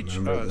do Teach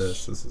remember Us?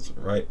 this. This is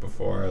right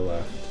before I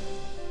left.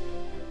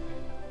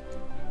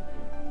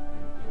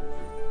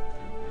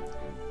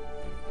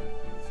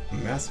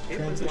 Massive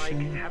It was like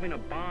transition. having a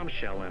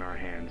bombshell in our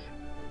hands.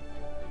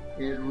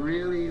 It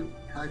really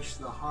touched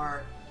the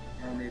heart,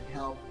 and it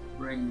helped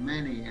bring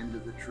many into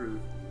the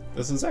truth.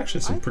 This is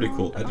actually some pretty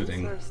cool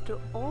editing.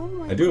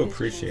 I do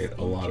appreciate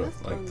a lot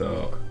of like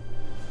the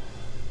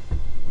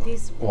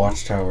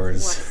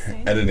Watchtower's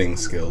editing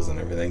skills and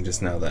everything.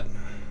 Just now that,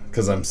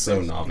 because I'm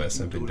so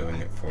novice, I've been doing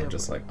it for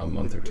just like a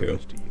month or two.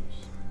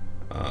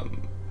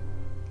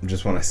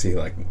 Just when I see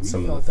like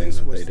some of the things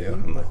that they do,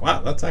 I'm like,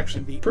 wow, that's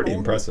actually pretty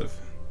impressive.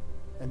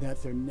 And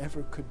that there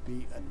never could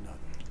be another.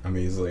 I'm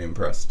easily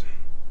impressed.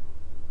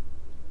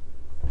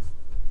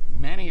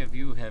 Many of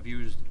you have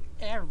used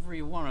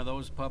every one of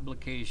those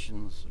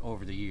publications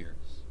over the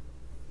years.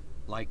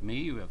 Like me,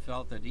 you have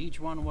felt that each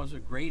one was a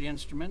great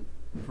instrument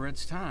for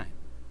its time.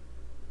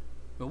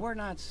 But we're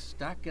not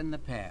stuck in the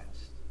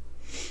past.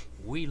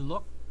 We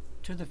look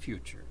to the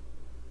future.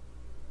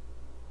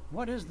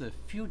 What is the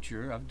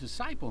future of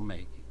disciple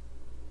making?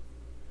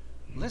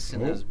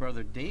 Listen as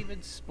Brother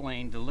David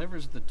Splain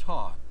delivers the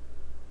talk.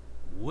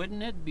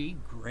 Wouldn't it be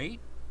great?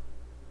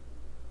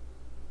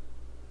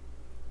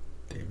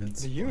 David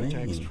The year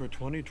Splain. text for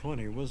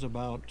 2020 was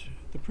about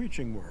the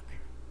preaching work.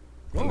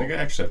 I think I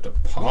actually have to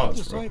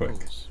pause real quick.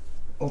 Disciples.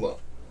 Hold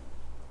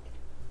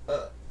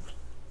on.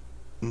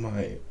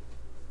 My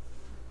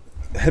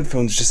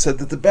headphones just said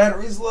that the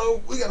battery's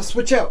low. We gotta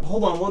switch out.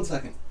 Hold on 1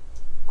 second.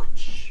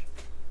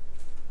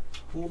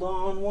 Hold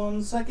on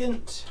 1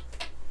 second.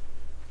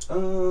 I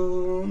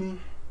don't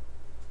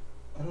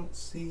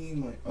see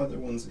my other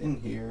ones in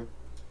here.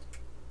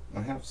 I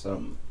have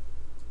some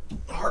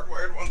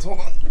hardwired ones. Hold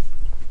on.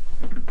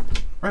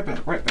 Right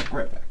back.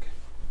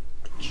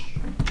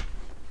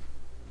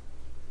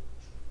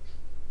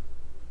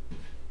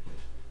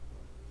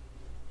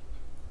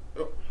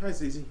 Oh, hi,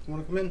 Zizi. You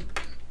want to come in?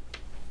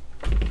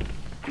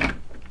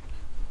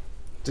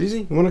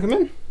 Zizi, you want to come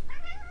in?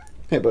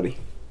 Hey, buddy.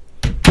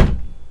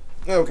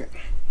 Okay.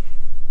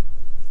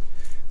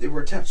 They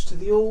were attached to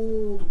the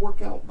old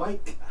workout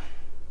bike.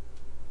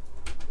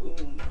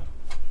 Boom.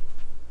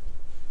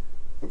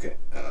 Okay,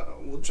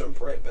 we'll jump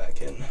right back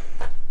in.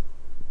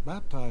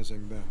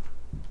 Baptizing them.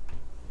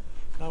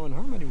 Now, in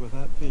harmony with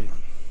that theme,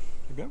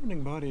 the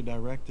governing body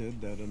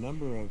directed that a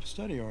number of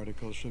study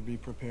articles should be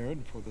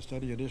prepared for the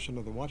study edition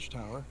of the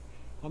Watchtower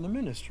on the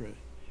ministry,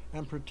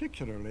 and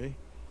particularly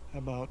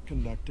about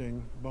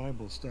conducting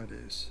Bible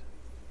studies.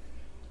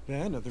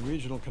 Then, at the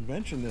regional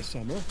convention this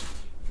summer,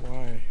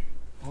 why,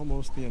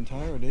 almost the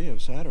entirety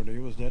of Saturday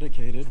was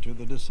dedicated to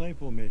the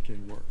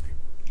disciple-making work.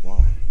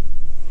 Why?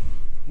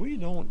 We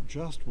don't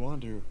just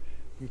want to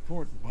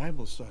report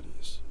Bible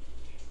studies.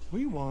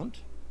 We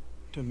want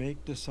to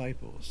make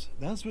disciples.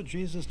 That's what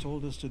Jesus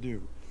told us to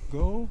do.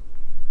 Go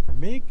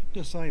make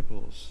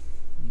disciples,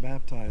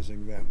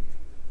 baptizing them.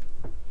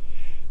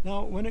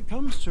 Now, when it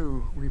comes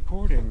to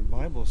reporting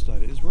Bible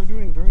studies, we're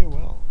doing very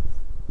well.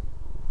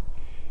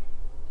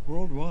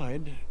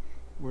 Worldwide,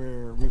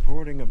 we're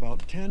reporting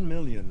about 10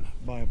 million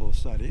Bible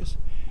studies.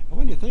 And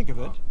when you think of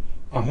it,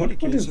 I wonder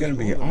what he's going to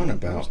be on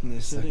about.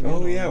 It's like,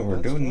 oh yeah,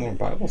 we're doing more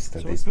Bible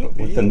studies, but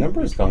with the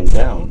numbers gone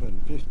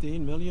down,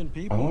 15 million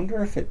people. I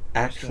wonder if it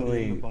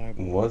actually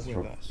was.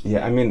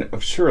 Yeah, I mean,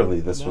 surely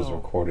this was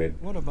recorded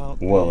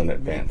well in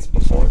advance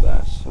before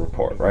that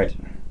report, right?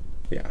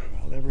 Yeah.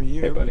 Well, every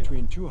year hey, buddy.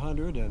 between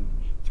 200 and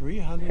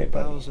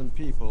 300,000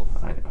 people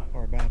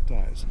are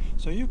baptized.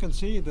 So you can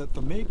see that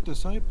the make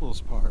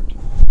disciples part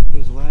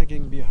is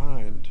lagging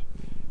behind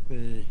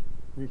the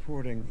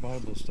reporting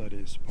Bible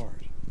studies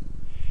part.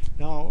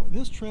 Now,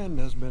 this trend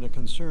has been a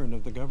concern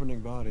of the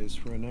governing bodies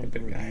for a number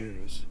of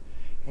years.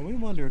 And we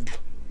wondered,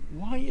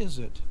 why is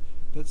it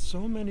that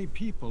so many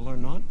people are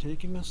not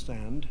taking a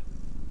stand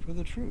for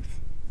the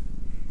truth?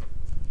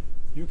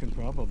 You can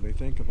probably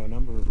think of a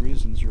number of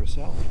reasons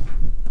yourself.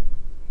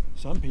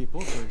 Some people,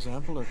 for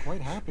example, are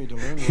quite happy to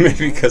learn what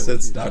maybe because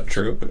it's not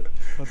true,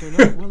 but they're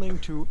not willing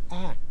to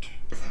act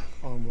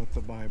on what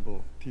the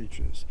Bible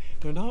teaches.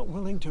 They're not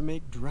willing to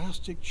make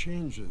drastic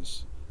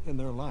changes in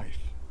their life.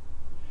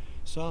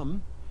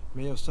 Some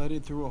may have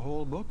studied through a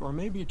whole book, or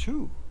maybe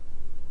two,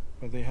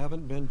 but they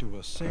haven't been to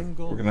a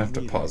single We're going to have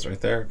to pause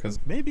right there, because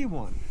maybe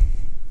one,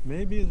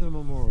 maybe the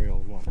memorial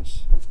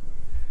ones.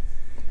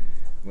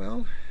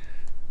 Well,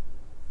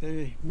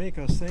 they make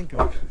us think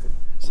of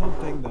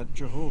something that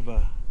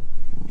Jehovah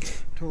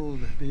told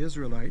the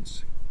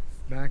Israelites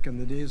back in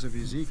the days of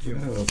Ezekiel.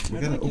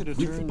 I'd like you to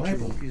turn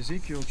to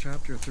Ezekiel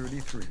chapter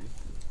 33.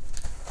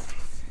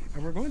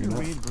 And we're going to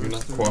read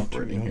verse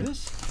 32.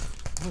 This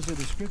was a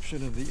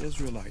description of the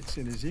Israelites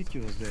in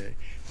Ezekiel's day.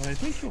 And I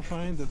think you'll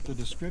find that the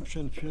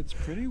description fits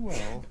pretty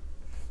well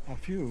a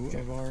few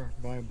of our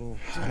Bible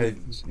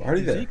students.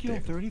 Ezekiel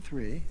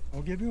 33.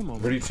 I'll give you a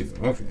moment. 32.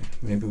 Okay.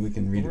 Maybe we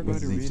can read it with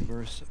We're going to read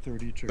verse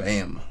 32.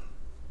 Bam.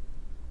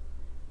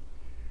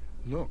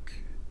 Look,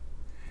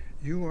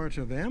 you are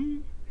to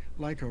them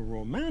like a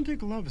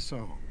romantic love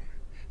song,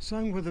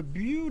 sung with a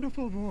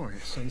beautiful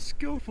voice and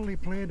skillfully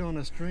played on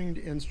a stringed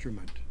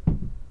instrument.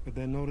 But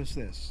then notice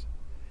this.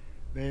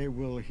 They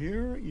will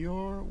hear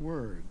your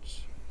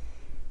words,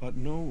 but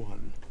no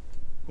one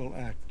will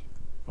act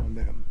on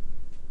them.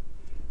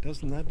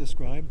 Doesn't that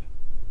describe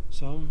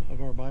some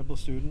of our Bible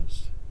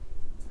students?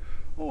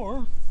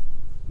 Or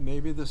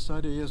maybe the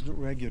study isn't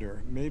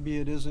regular. Maybe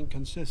it isn't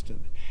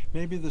consistent.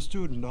 Maybe the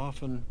student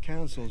often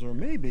cancels, or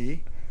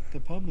maybe the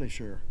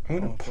publisher. I'm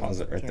going to pause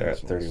it right there at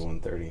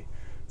 31:30.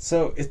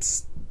 So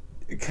it's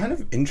kind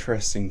of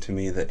interesting to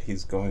me that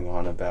he's going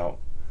on about,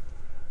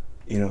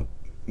 you know,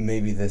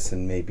 maybe this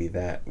and maybe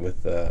that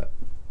with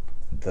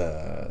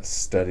the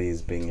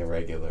studies being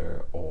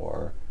irregular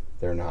or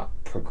they're not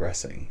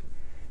progressing.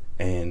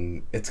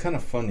 And it's kind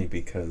of funny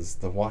because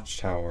the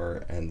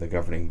Watchtower and the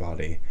governing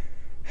body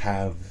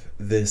have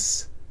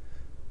this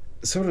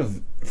sort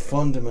of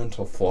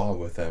fundamental flaw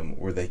with them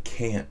where they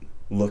can't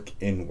look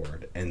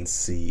inward and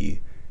see,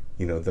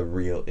 you know, the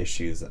real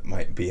issues that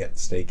might be at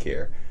stake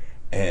here.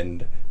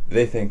 And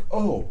they think,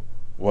 oh,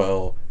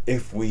 well,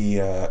 if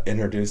we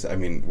introduce, I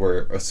mean,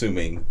 we're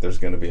assuming there's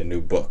going to be a new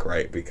book,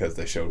 right? Because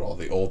they showed all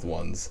the old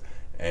ones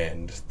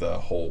and the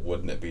whole,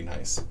 wouldn't it be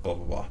nice, blah,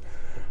 blah,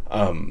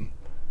 blah.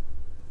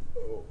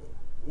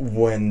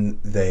 When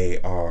they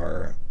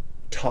are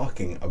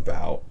talking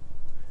about,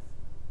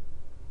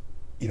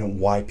 you know,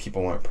 why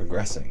people aren't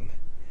progressing,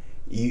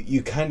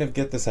 you kind of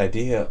get this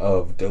idea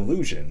of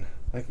delusion.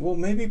 Like, well,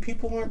 maybe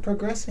people aren't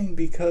progressing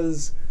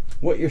because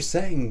what you're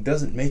saying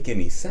doesn't make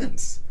any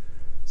sense.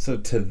 So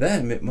to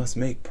them, it must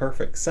make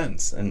perfect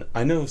sense. And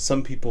I know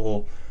some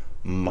people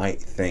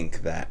might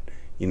think that,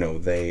 you know,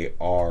 they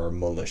are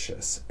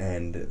malicious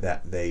and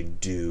that they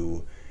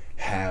do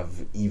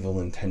have evil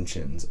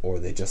intentions or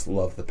they just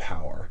love the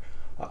power.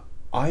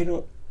 I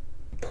don't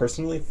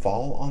personally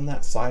fall on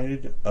that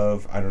side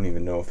of, I don't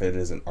even know if it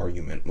is an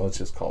argument, let's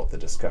just call it the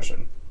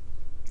discussion.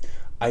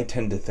 I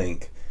tend to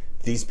think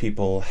these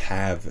people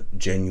have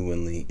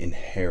genuinely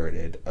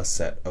inherited a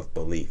set of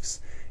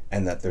beliefs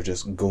and that they're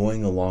just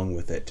going along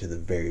with it to the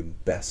very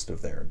best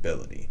of their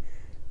ability.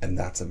 And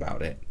that's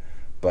about it.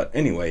 But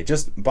anyway,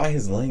 just by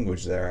his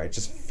language there, I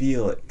just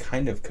feel it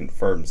kind of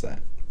confirms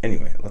that.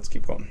 Anyway, let's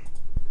keep going.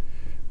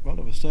 Well,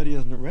 if a study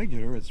isn't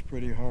regular, it's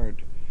pretty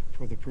hard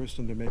for the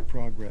person to make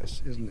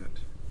progress, isn't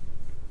it?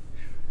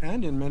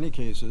 And in many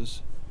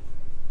cases,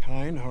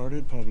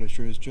 kind-hearted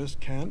publishers just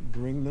can't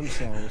bring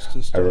themselves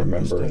to start. I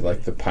remember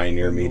like the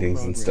pioneer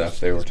meetings and stuff,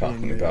 they were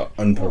talking about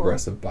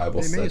unprogressive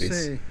Bible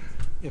studies. Say,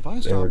 if I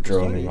they were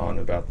droning on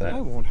about that.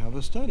 I won't have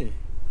a study.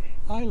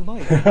 I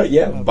like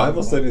yeah,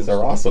 Bible studies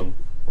are awesome.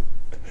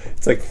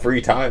 It's like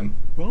free time.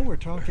 Well, we're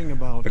talking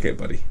about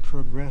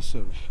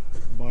progressive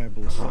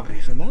Bible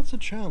studies, and that's a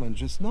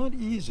challenge. It's not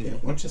easy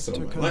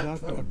to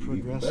conduct a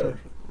progressive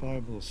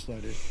Bible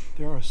study.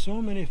 There are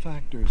so many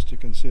factors to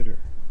consider.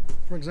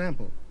 For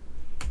example,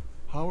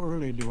 how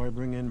early do I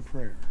bring in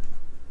prayer?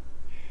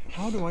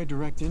 How do I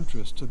direct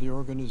interest to the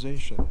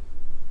organization?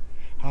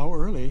 How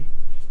early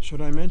should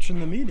I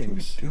mention the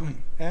meetings?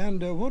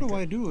 And what do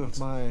I do if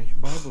my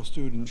Bible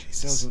student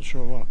doesn't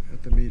show up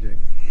at the meeting?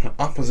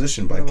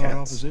 Opposition by cats.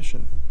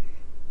 Opposition.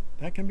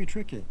 That can be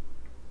tricky.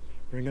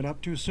 Bring it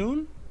up too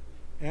soon,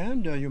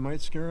 and you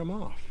might scare them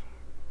off.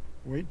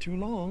 Wait too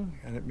long,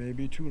 and it may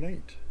be too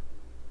late.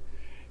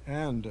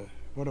 And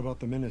what about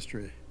the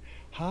ministry?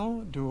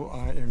 How do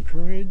I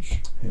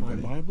encourage my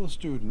Bible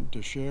student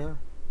to share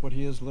what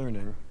he is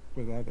learning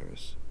with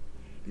others?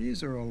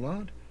 These are a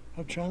lot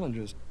of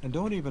challenges. And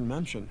don't even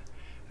mention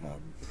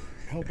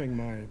helping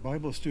my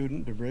Bible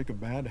student to break a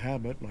bad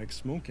habit like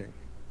smoking.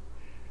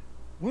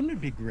 Wouldn't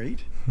it be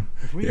great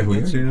if we Yeah, we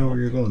could already know where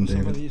you're going, some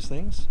David. of these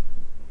things?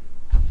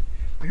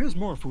 Here's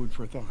more food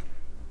for thought.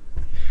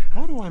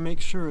 How do I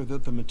make sure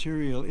that the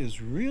material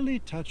is really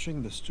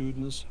touching the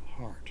student's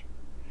heart?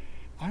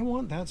 I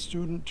want that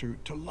student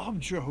to love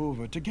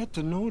Jehovah, to get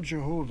to know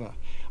Jehovah.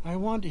 I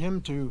want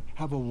him to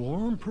have a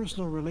warm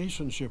personal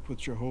relationship with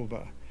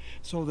Jehovah,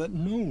 so that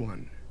no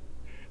one,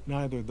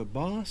 neither the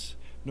boss,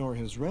 nor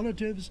his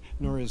relatives,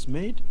 nor his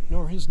mate,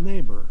 nor his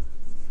neighbor,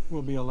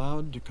 will be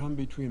allowed to come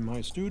between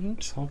my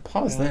student So I'll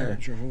pause and there.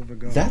 Jehovah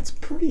God. That's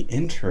pretty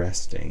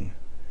interesting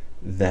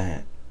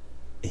that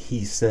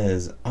he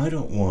says, I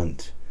don't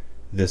want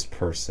this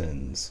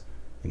person's,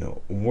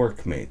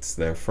 workmates,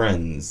 their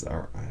friends,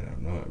 or I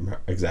don't know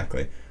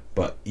exactly,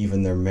 but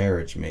even their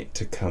marriage mate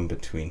to come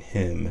between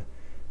him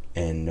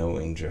and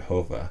knowing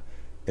Jehovah.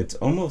 It's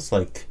almost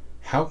like,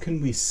 how can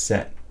we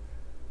set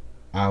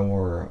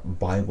our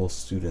Bible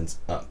students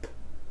up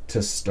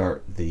to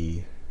start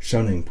the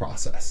shunning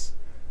process?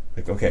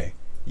 Like, okay,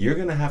 you're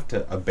going to have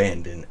to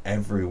abandon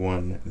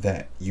everyone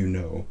that you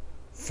know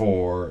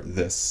for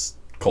this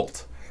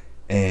cult.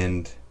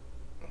 And,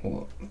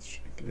 hold on, let's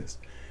check this.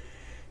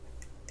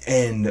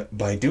 And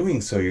by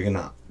doing so, you're going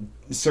to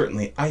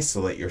certainly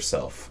isolate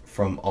yourself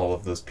from all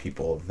of those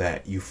people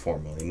that you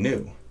formerly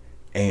knew.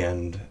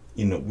 And,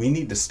 we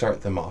need to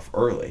start them off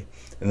early.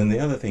 And then the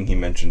other thing he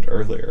mentioned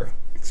earlier,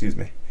 excuse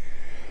me.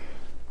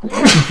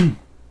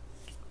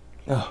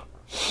 Oh.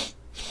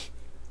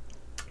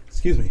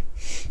 Excuse me.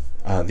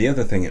 The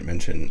other thing he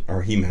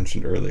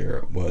mentioned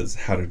earlier was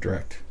how to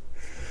direct.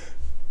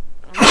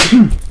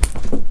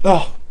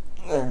 Oh,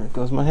 there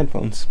goes my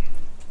headphones.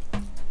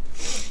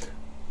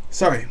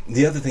 Sorry,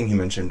 the other thing he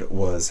mentioned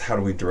was how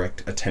do we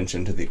direct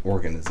attention to the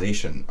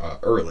organization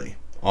early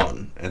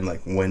on, and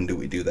when do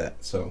we do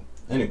that? So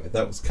anyway,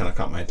 that was kind of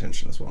caught my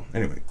attention as well.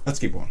 Anyway, let's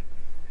keep on.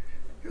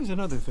 Here's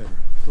another thing.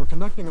 We're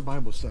conducting a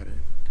Bible study,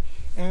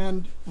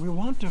 and we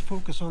want to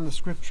focus on the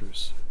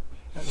scriptures.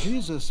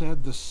 Jesus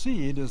said the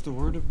seed is the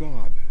word of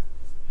God.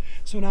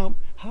 So now,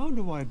 how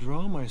do I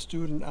draw my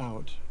student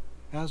out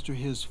as to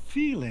his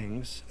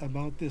feelings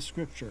about this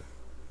scripture?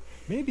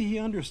 Maybe he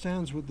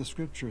understands what the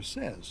scripture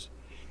says,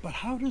 but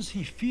how does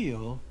he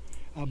feel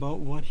about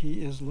what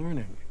he is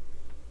learning?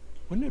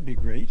 Wouldn't it be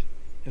great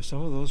if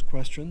some of those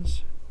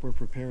questions were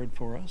prepared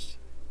for us?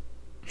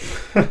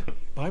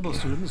 Bible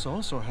students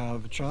also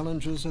have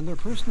challenges in their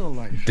personal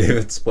life.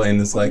 David Splain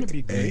is Wouldn't like it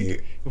be great a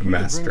if we could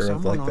master bring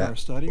of someone on our that.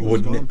 study who's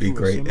Wouldn't gone it be through a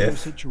great similar if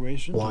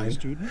situation to the line?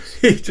 students?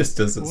 He just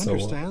does it Who so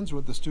well. understands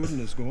what the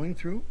student is going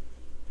through?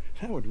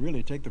 That would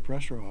really take the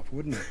pressure off,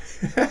 wouldn't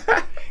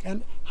it?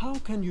 And how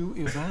can you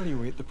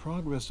evaluate the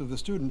progress of the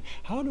student?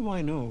 How do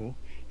I know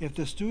if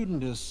the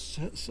student is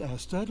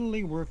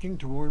steadily working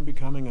toward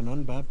becoming an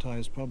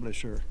unbaptized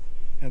publisher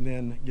and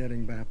then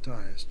getting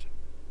baptized?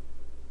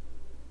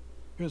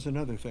 Here's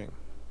another thing.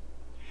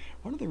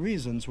 One of the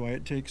reasons why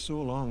it takes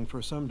so long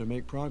for some to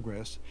make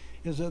progress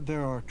is that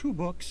there are 2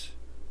 books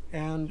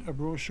and a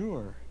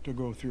brochure to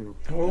go through.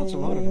 That's a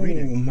lot of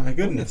reading. Oh my When you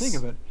goodness. think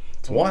of it,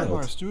 It's a lot of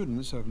wild. our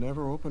students have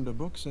never opened a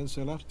book since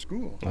they left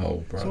school.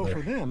 Oh, So brother.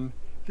 for them,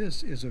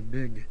 this is a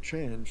big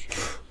change.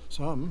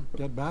 Some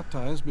get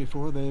baptized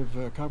before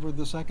they've covered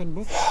the 2nd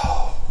book.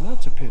 And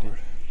that's a pity,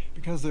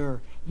 because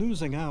they're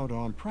losing out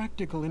on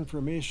practical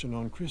information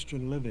on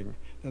Christian living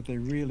that they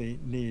really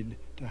need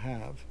to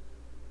have.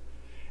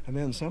 And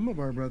then some of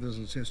our brothers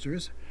and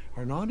sisters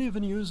are not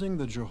even using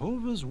the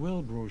Jehovah's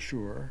Will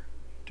brochure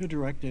to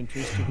direct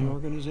interest to the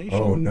organization.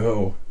 Oh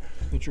no.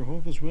 The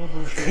Jehovah's Will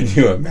brochure. Can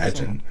you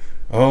imagine?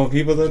 Oh,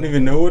 people don't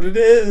even know what it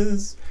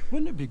is.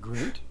 Wouldn't it be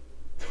great?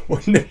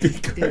 Wouldn't it be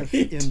great? If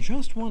in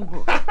just one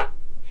book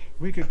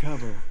we could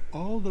cover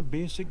all the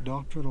basic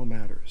doctrinal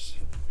matters,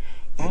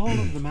 all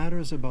of the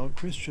matters about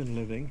Christian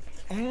living,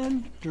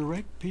 and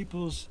direct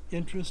people's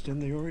interest in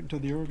to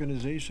the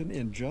organization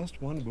in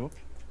just one book,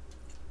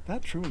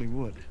 that truly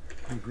would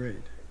be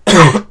great.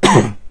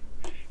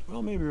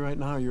 Well, maybe right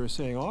now you're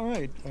saying, all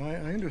right,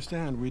 I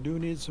understand, we do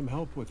need some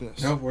help with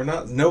this. No, we're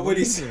not.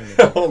 Nobody's.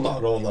 Hold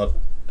on.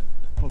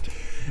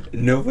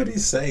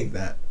 Nobody's saying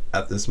that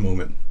at this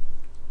moment.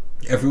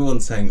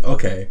 Everyone's saying,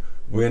 okay,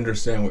 we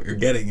understand what you're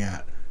getting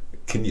at.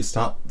 Can you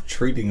stop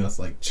treating us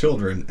like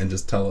children and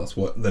just tell us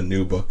what the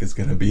new book is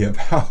going to be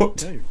about?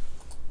 Tell you.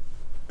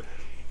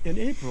 In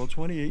April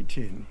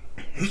 2018,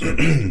 the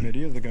Survey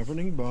Committee of the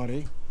governing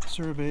body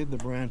surveyed the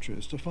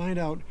branches to find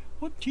out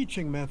what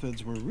teaching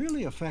methods were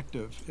really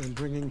effective in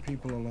bringing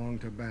people along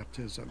to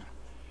baptism.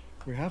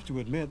 We have to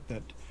admit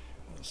that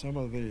some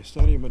of the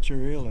study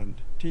material and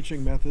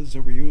teaching methods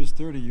that were used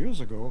 30 years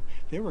ago,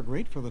 they were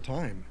great for the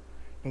time,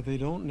 but they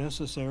don't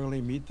necessarily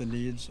meet the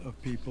needs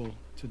of people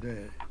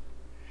today.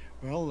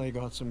 Well, they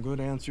got some good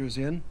answers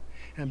in,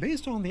 and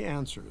based on the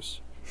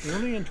answers,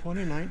 early in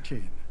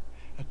 2019,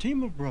 a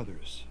team of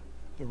brothers,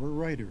 there were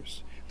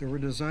writers, there were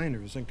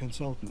designers and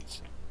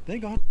consultants, they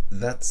got...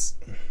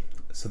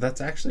 So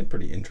that's actually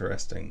pretty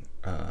interesting,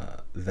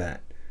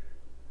 that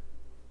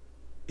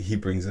he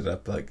brings it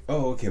up like,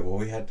 oh, okay, well,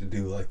 we had to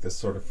do like this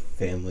sort of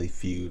Family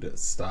Feud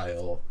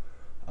style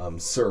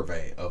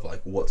survey of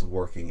like what's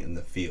working in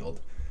the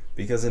field.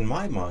 Because in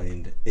my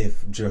mind,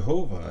 if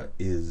Jehovah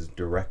is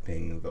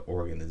directing the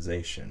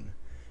organization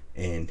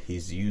and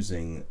he's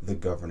using the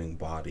governing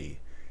body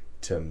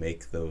to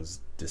make those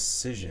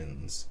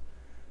decisions,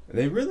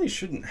 they really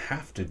shouldn't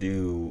have to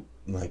do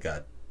like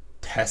a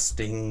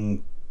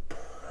testing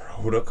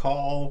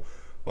protocol,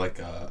 like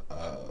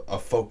a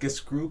focus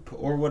group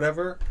or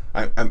whatever.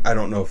 I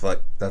don't know if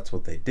like that's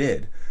what they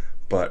did,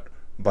 but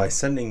by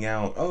sending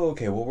out, oh,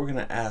 okay, well, we're going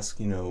to ask,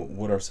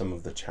 what are some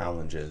of the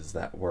challenges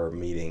that we're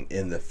meeting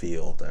in the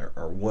field,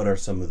 or what are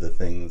some of the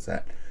things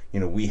that,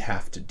 we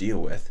have to deal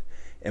with.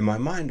 In my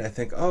mind, I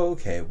think, oh,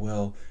 okay,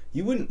 well,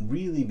 you wouldn't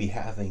really be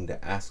having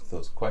to ask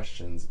those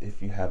questions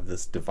if you have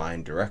this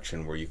divine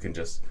direction where you can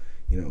just,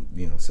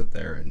 sit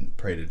there and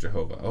pray to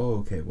Jehovah. Oh,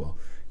 okay, well,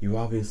 you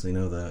obviously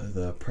know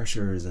the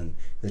pressures and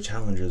the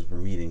challenges we're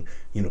meeting.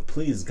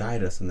 Please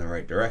guide us in the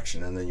right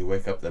direction. And then you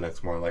wake up the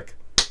next morning like,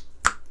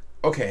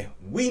 okay,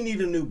 we need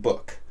a new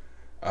book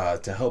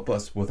to help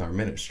us with our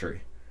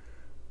ministry.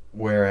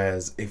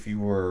 Whereas if you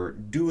were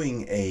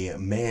doing a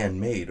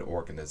man-made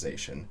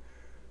organization,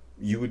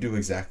 you would do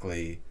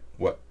exactly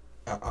what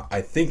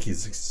I think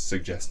he's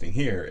suggesting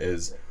here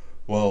is,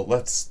 well,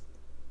 let's,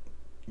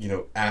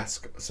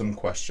 ask some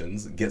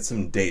questions, get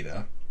some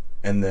data,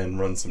 and then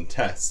run some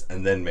tests,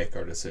 and then make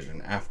our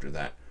decision after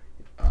that.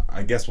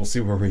 I guess we'll see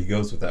where he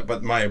goes with that.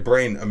 But my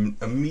brain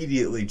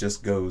immediately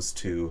just goes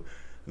to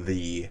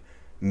the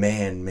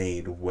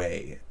man-made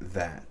way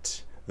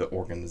that the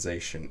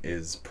organization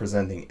is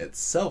presenting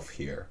itself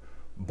here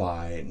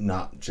by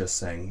not just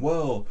saying,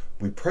 well,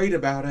 we prayed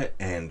about it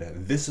and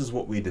this is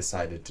what we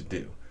decided to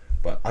do.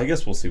 But I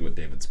guess we'll see what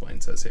David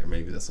Splain says here.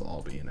 Maybe this will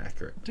all be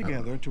inaccurate.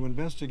 Together to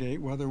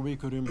investigate whether we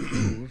could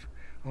improve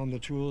on the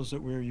tools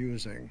that we're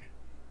using.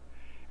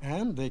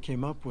 And they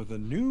came up with a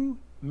new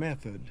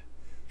method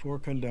for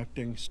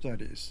conducting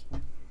studies.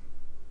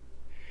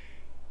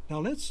 Now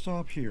let's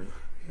stop here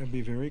and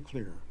be very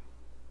clear.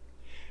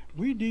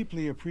 We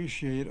deeply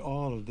appreciate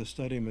all of the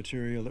study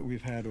material that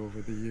we've had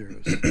over the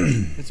years.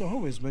 It's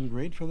always been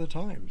great for the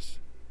times.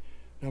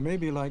 Now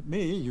maybe like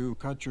me, you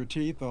cut your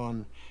teeth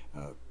on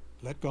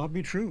Let God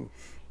Be True.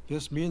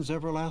 This means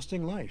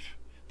everlasting life.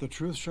 The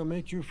truth shall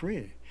make you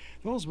free.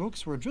 Those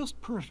books were just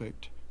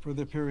perfect for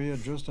the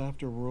period just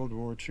after World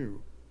War II.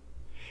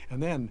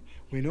 And then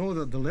we know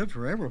that the Live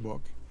Forever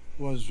book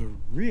was a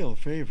real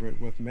favorite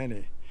with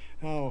many.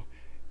 Now,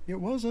 it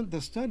wasn't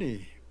the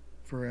Study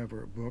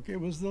Forever book, it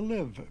was the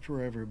Live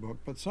Forever book,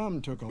 but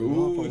some took a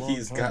awful long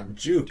he's time got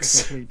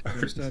jukes. to complete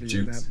their study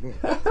of that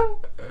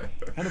book.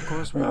 And of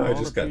course, we all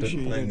just got done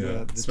appreciated playing,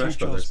 the Smash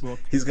Teach Us Brothers. book.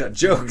 He's got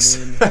jokes.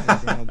 Remain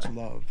in God's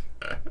love.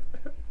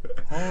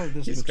 All of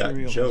this He's got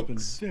material has been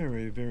jokes.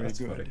 very, very That's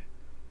good. funny.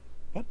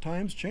 But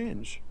times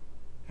change,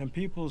 and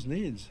people's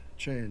needs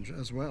change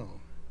as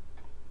well.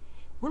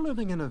 We're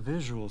living in a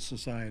visual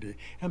society,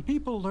 and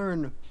people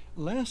learn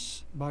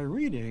less by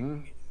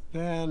reading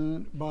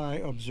than by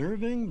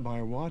observing,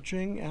 by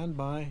watching, and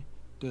by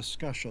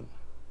discussion.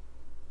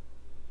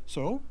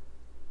 So,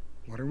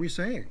 what are we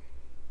saying?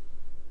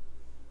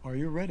 Are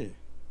you ready?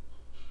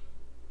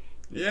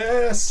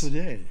 Yes!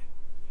 Today,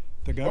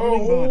 the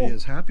governing body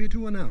is happy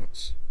to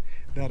announce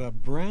that a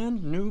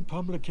brand new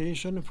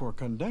publication for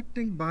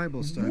conducting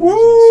Bible studies will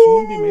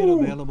soon be made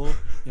available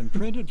in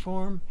printed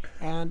form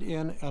and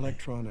in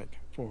electronic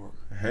form.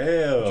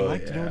 Hell Would you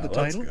like to know the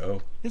let's title?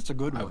 go. It's a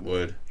good one. I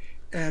would.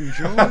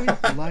 Enjoy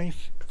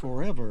Life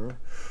Forever,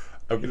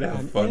 I'm gonna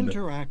have an fun.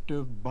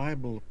 interactive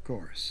Bible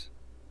course.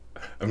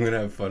 I'm gonna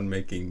have fun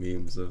making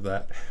memes of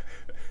that.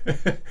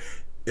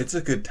 It's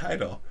a good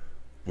title.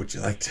 Would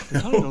you like to know?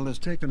 The title is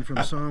taken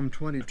from Psalm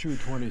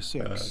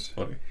 22:26. That's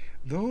funny.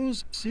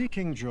 Those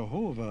seeking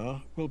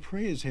Jehovah will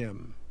praise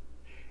him.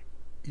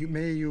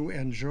 May you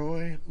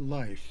enjoy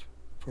life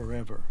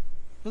forever.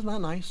 Isn't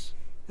that nice?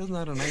 Isn't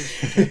that a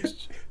nice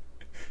text?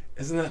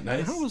 Isn't that nice?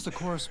 And how was the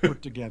course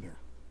put together?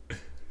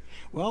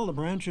 Well, the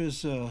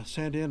branches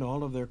sent in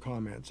all of their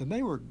comments, and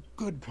they were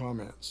good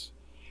comments.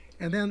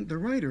 And then the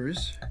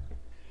writers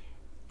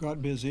got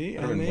busy,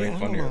 and they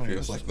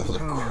analyzed the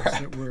comments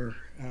that were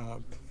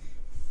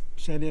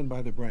sent in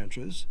by the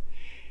branches.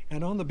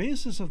 And on the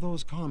basis of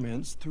those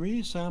comments,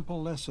 3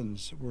 sample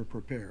lessons were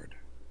prepared.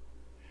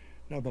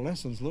 Now, the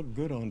lessons look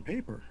good on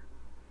paper,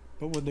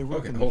 but would they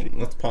work in the field? Okay,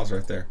 let's pause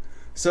right there.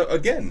 So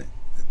again,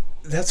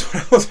 that's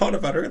what I was on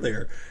about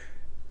earlier.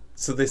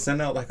 So they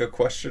sent out like a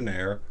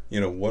questionnaire,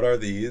 what are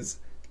these?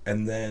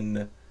 And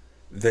then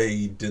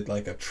they did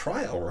like a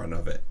trial run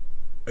of it.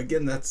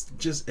 Again, that's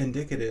just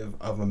indicative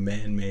of a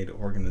man-made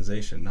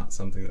organization, not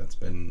something that's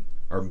been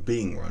or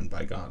being run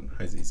by God.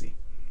 Hi, Zizi.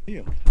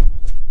 Field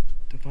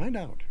to find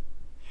out.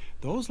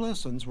 Those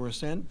lessons were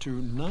sent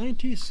to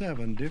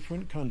 97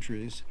 different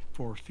countries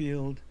for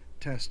field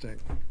testing,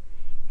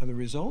 and the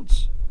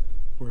results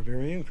were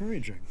very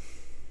encouraging.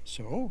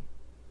 So,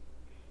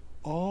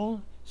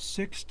 all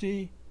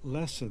 60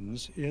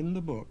 lessons in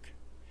the book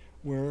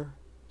were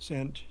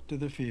sent to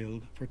the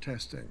field for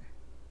testing.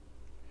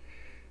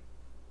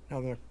 Now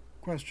the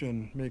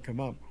question may come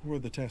up, who are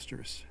the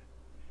testers?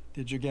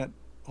 Did you get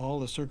all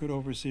the circuit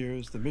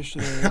overseers, the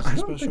missionaries, I the don't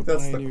special think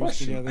that's the pioneers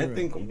question. together? I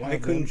think, and why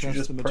have them couldn't you test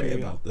just the pray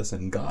material? about this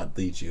and God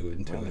leads you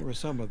into Well, it? there were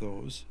some of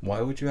those.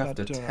 Why would you have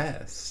to but,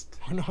 test?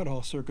 We're not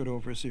all circuit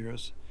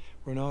overseers.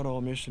 We're not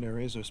all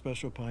missionaries or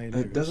special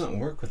pioneers. It doesn't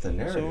work with the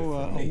narrative So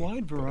for me, a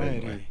wide but variety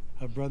anyway.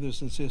 of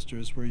brothers and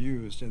sisters were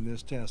used in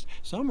this test.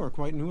 Some were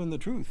quite new in the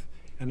truth,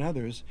 and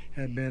others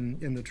had been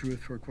in the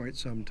truth for quite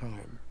some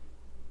time.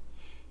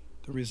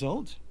 The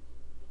result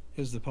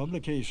is the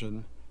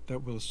publication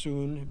that will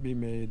soon be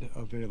made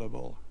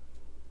available.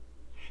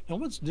 Now,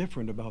 what's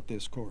different about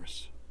this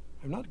course?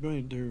 I'm not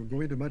going to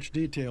go into much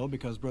detail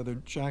because Brother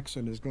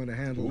Jackson is going to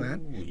handle that,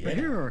 yeah. but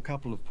here are a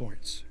couple of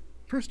points.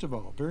 First of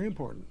all, very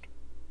important,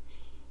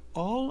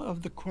 all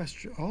of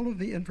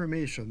the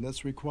information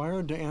that's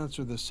required to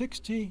answer the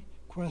 60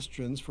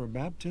 questions for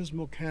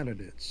baptismal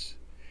candidates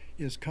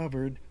is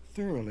covered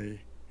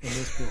thoroughly in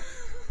this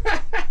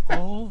book.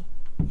 All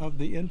of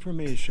the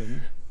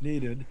information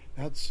needed,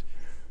 that's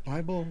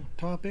Bible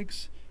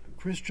topics,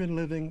 Christian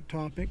living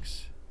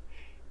topics,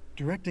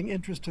 directing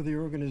interest to the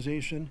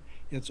organization,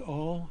 it's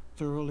all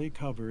thoroughly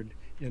covered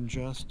in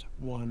just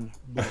one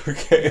book.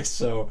 Okay,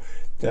 so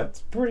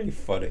that's pretty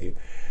funny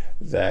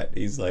that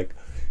he's like,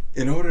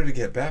 in order to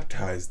get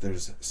baptized,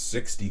 there's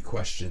 60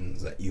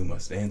 questions that you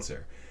must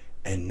answer.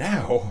 And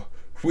now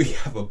we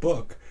have a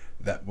book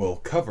that will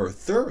cover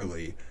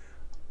thoroughly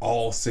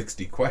all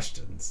 60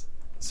 questions.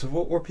 So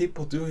what were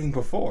people doing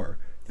before?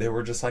 They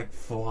were just like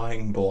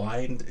flying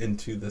blind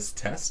into this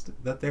test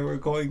that they were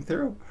going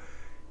through?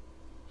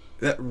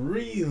 That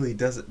really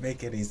doesn't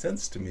make any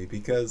sense to me,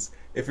 because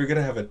if you're going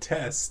to have a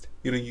test,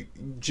 you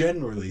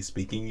generally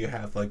speaking, you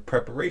have like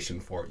preparation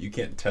for it. You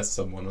can't test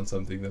someone on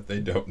something that they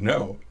don't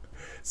know.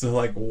 So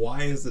like,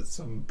 why is it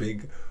some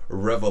big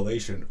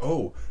revelation?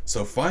 Oh,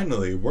 so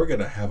finally we're going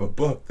to have a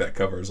book that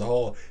covers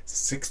all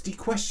 60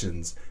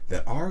 questions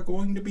that are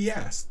going to be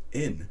asked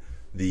in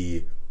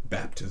the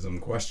baptism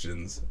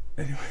questions.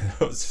 Anyway, that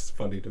was just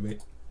funny to me.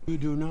 You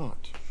do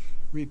not,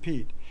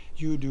 repeat,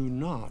 you do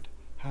not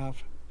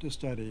have to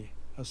study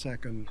a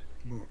second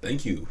book.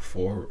 Thank you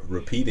for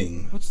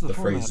repeating What's the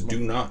phrase format "do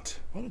like? not."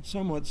 Well, it's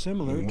somewhat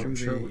similar We to weren't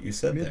sure the what you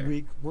said there.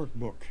 midweek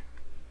workbook.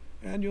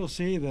 And you'll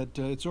see that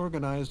it's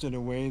organized in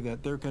a way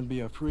that there can be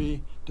a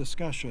free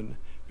discussion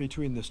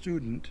between the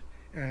student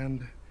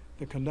and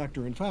the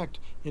conductor. In fact,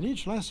 in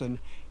each lesson,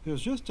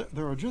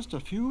 there are just a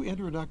few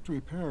introductory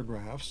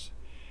paragraphs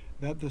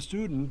that the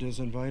student is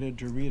invited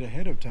to read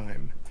ahead of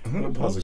time. I'm going to But pause once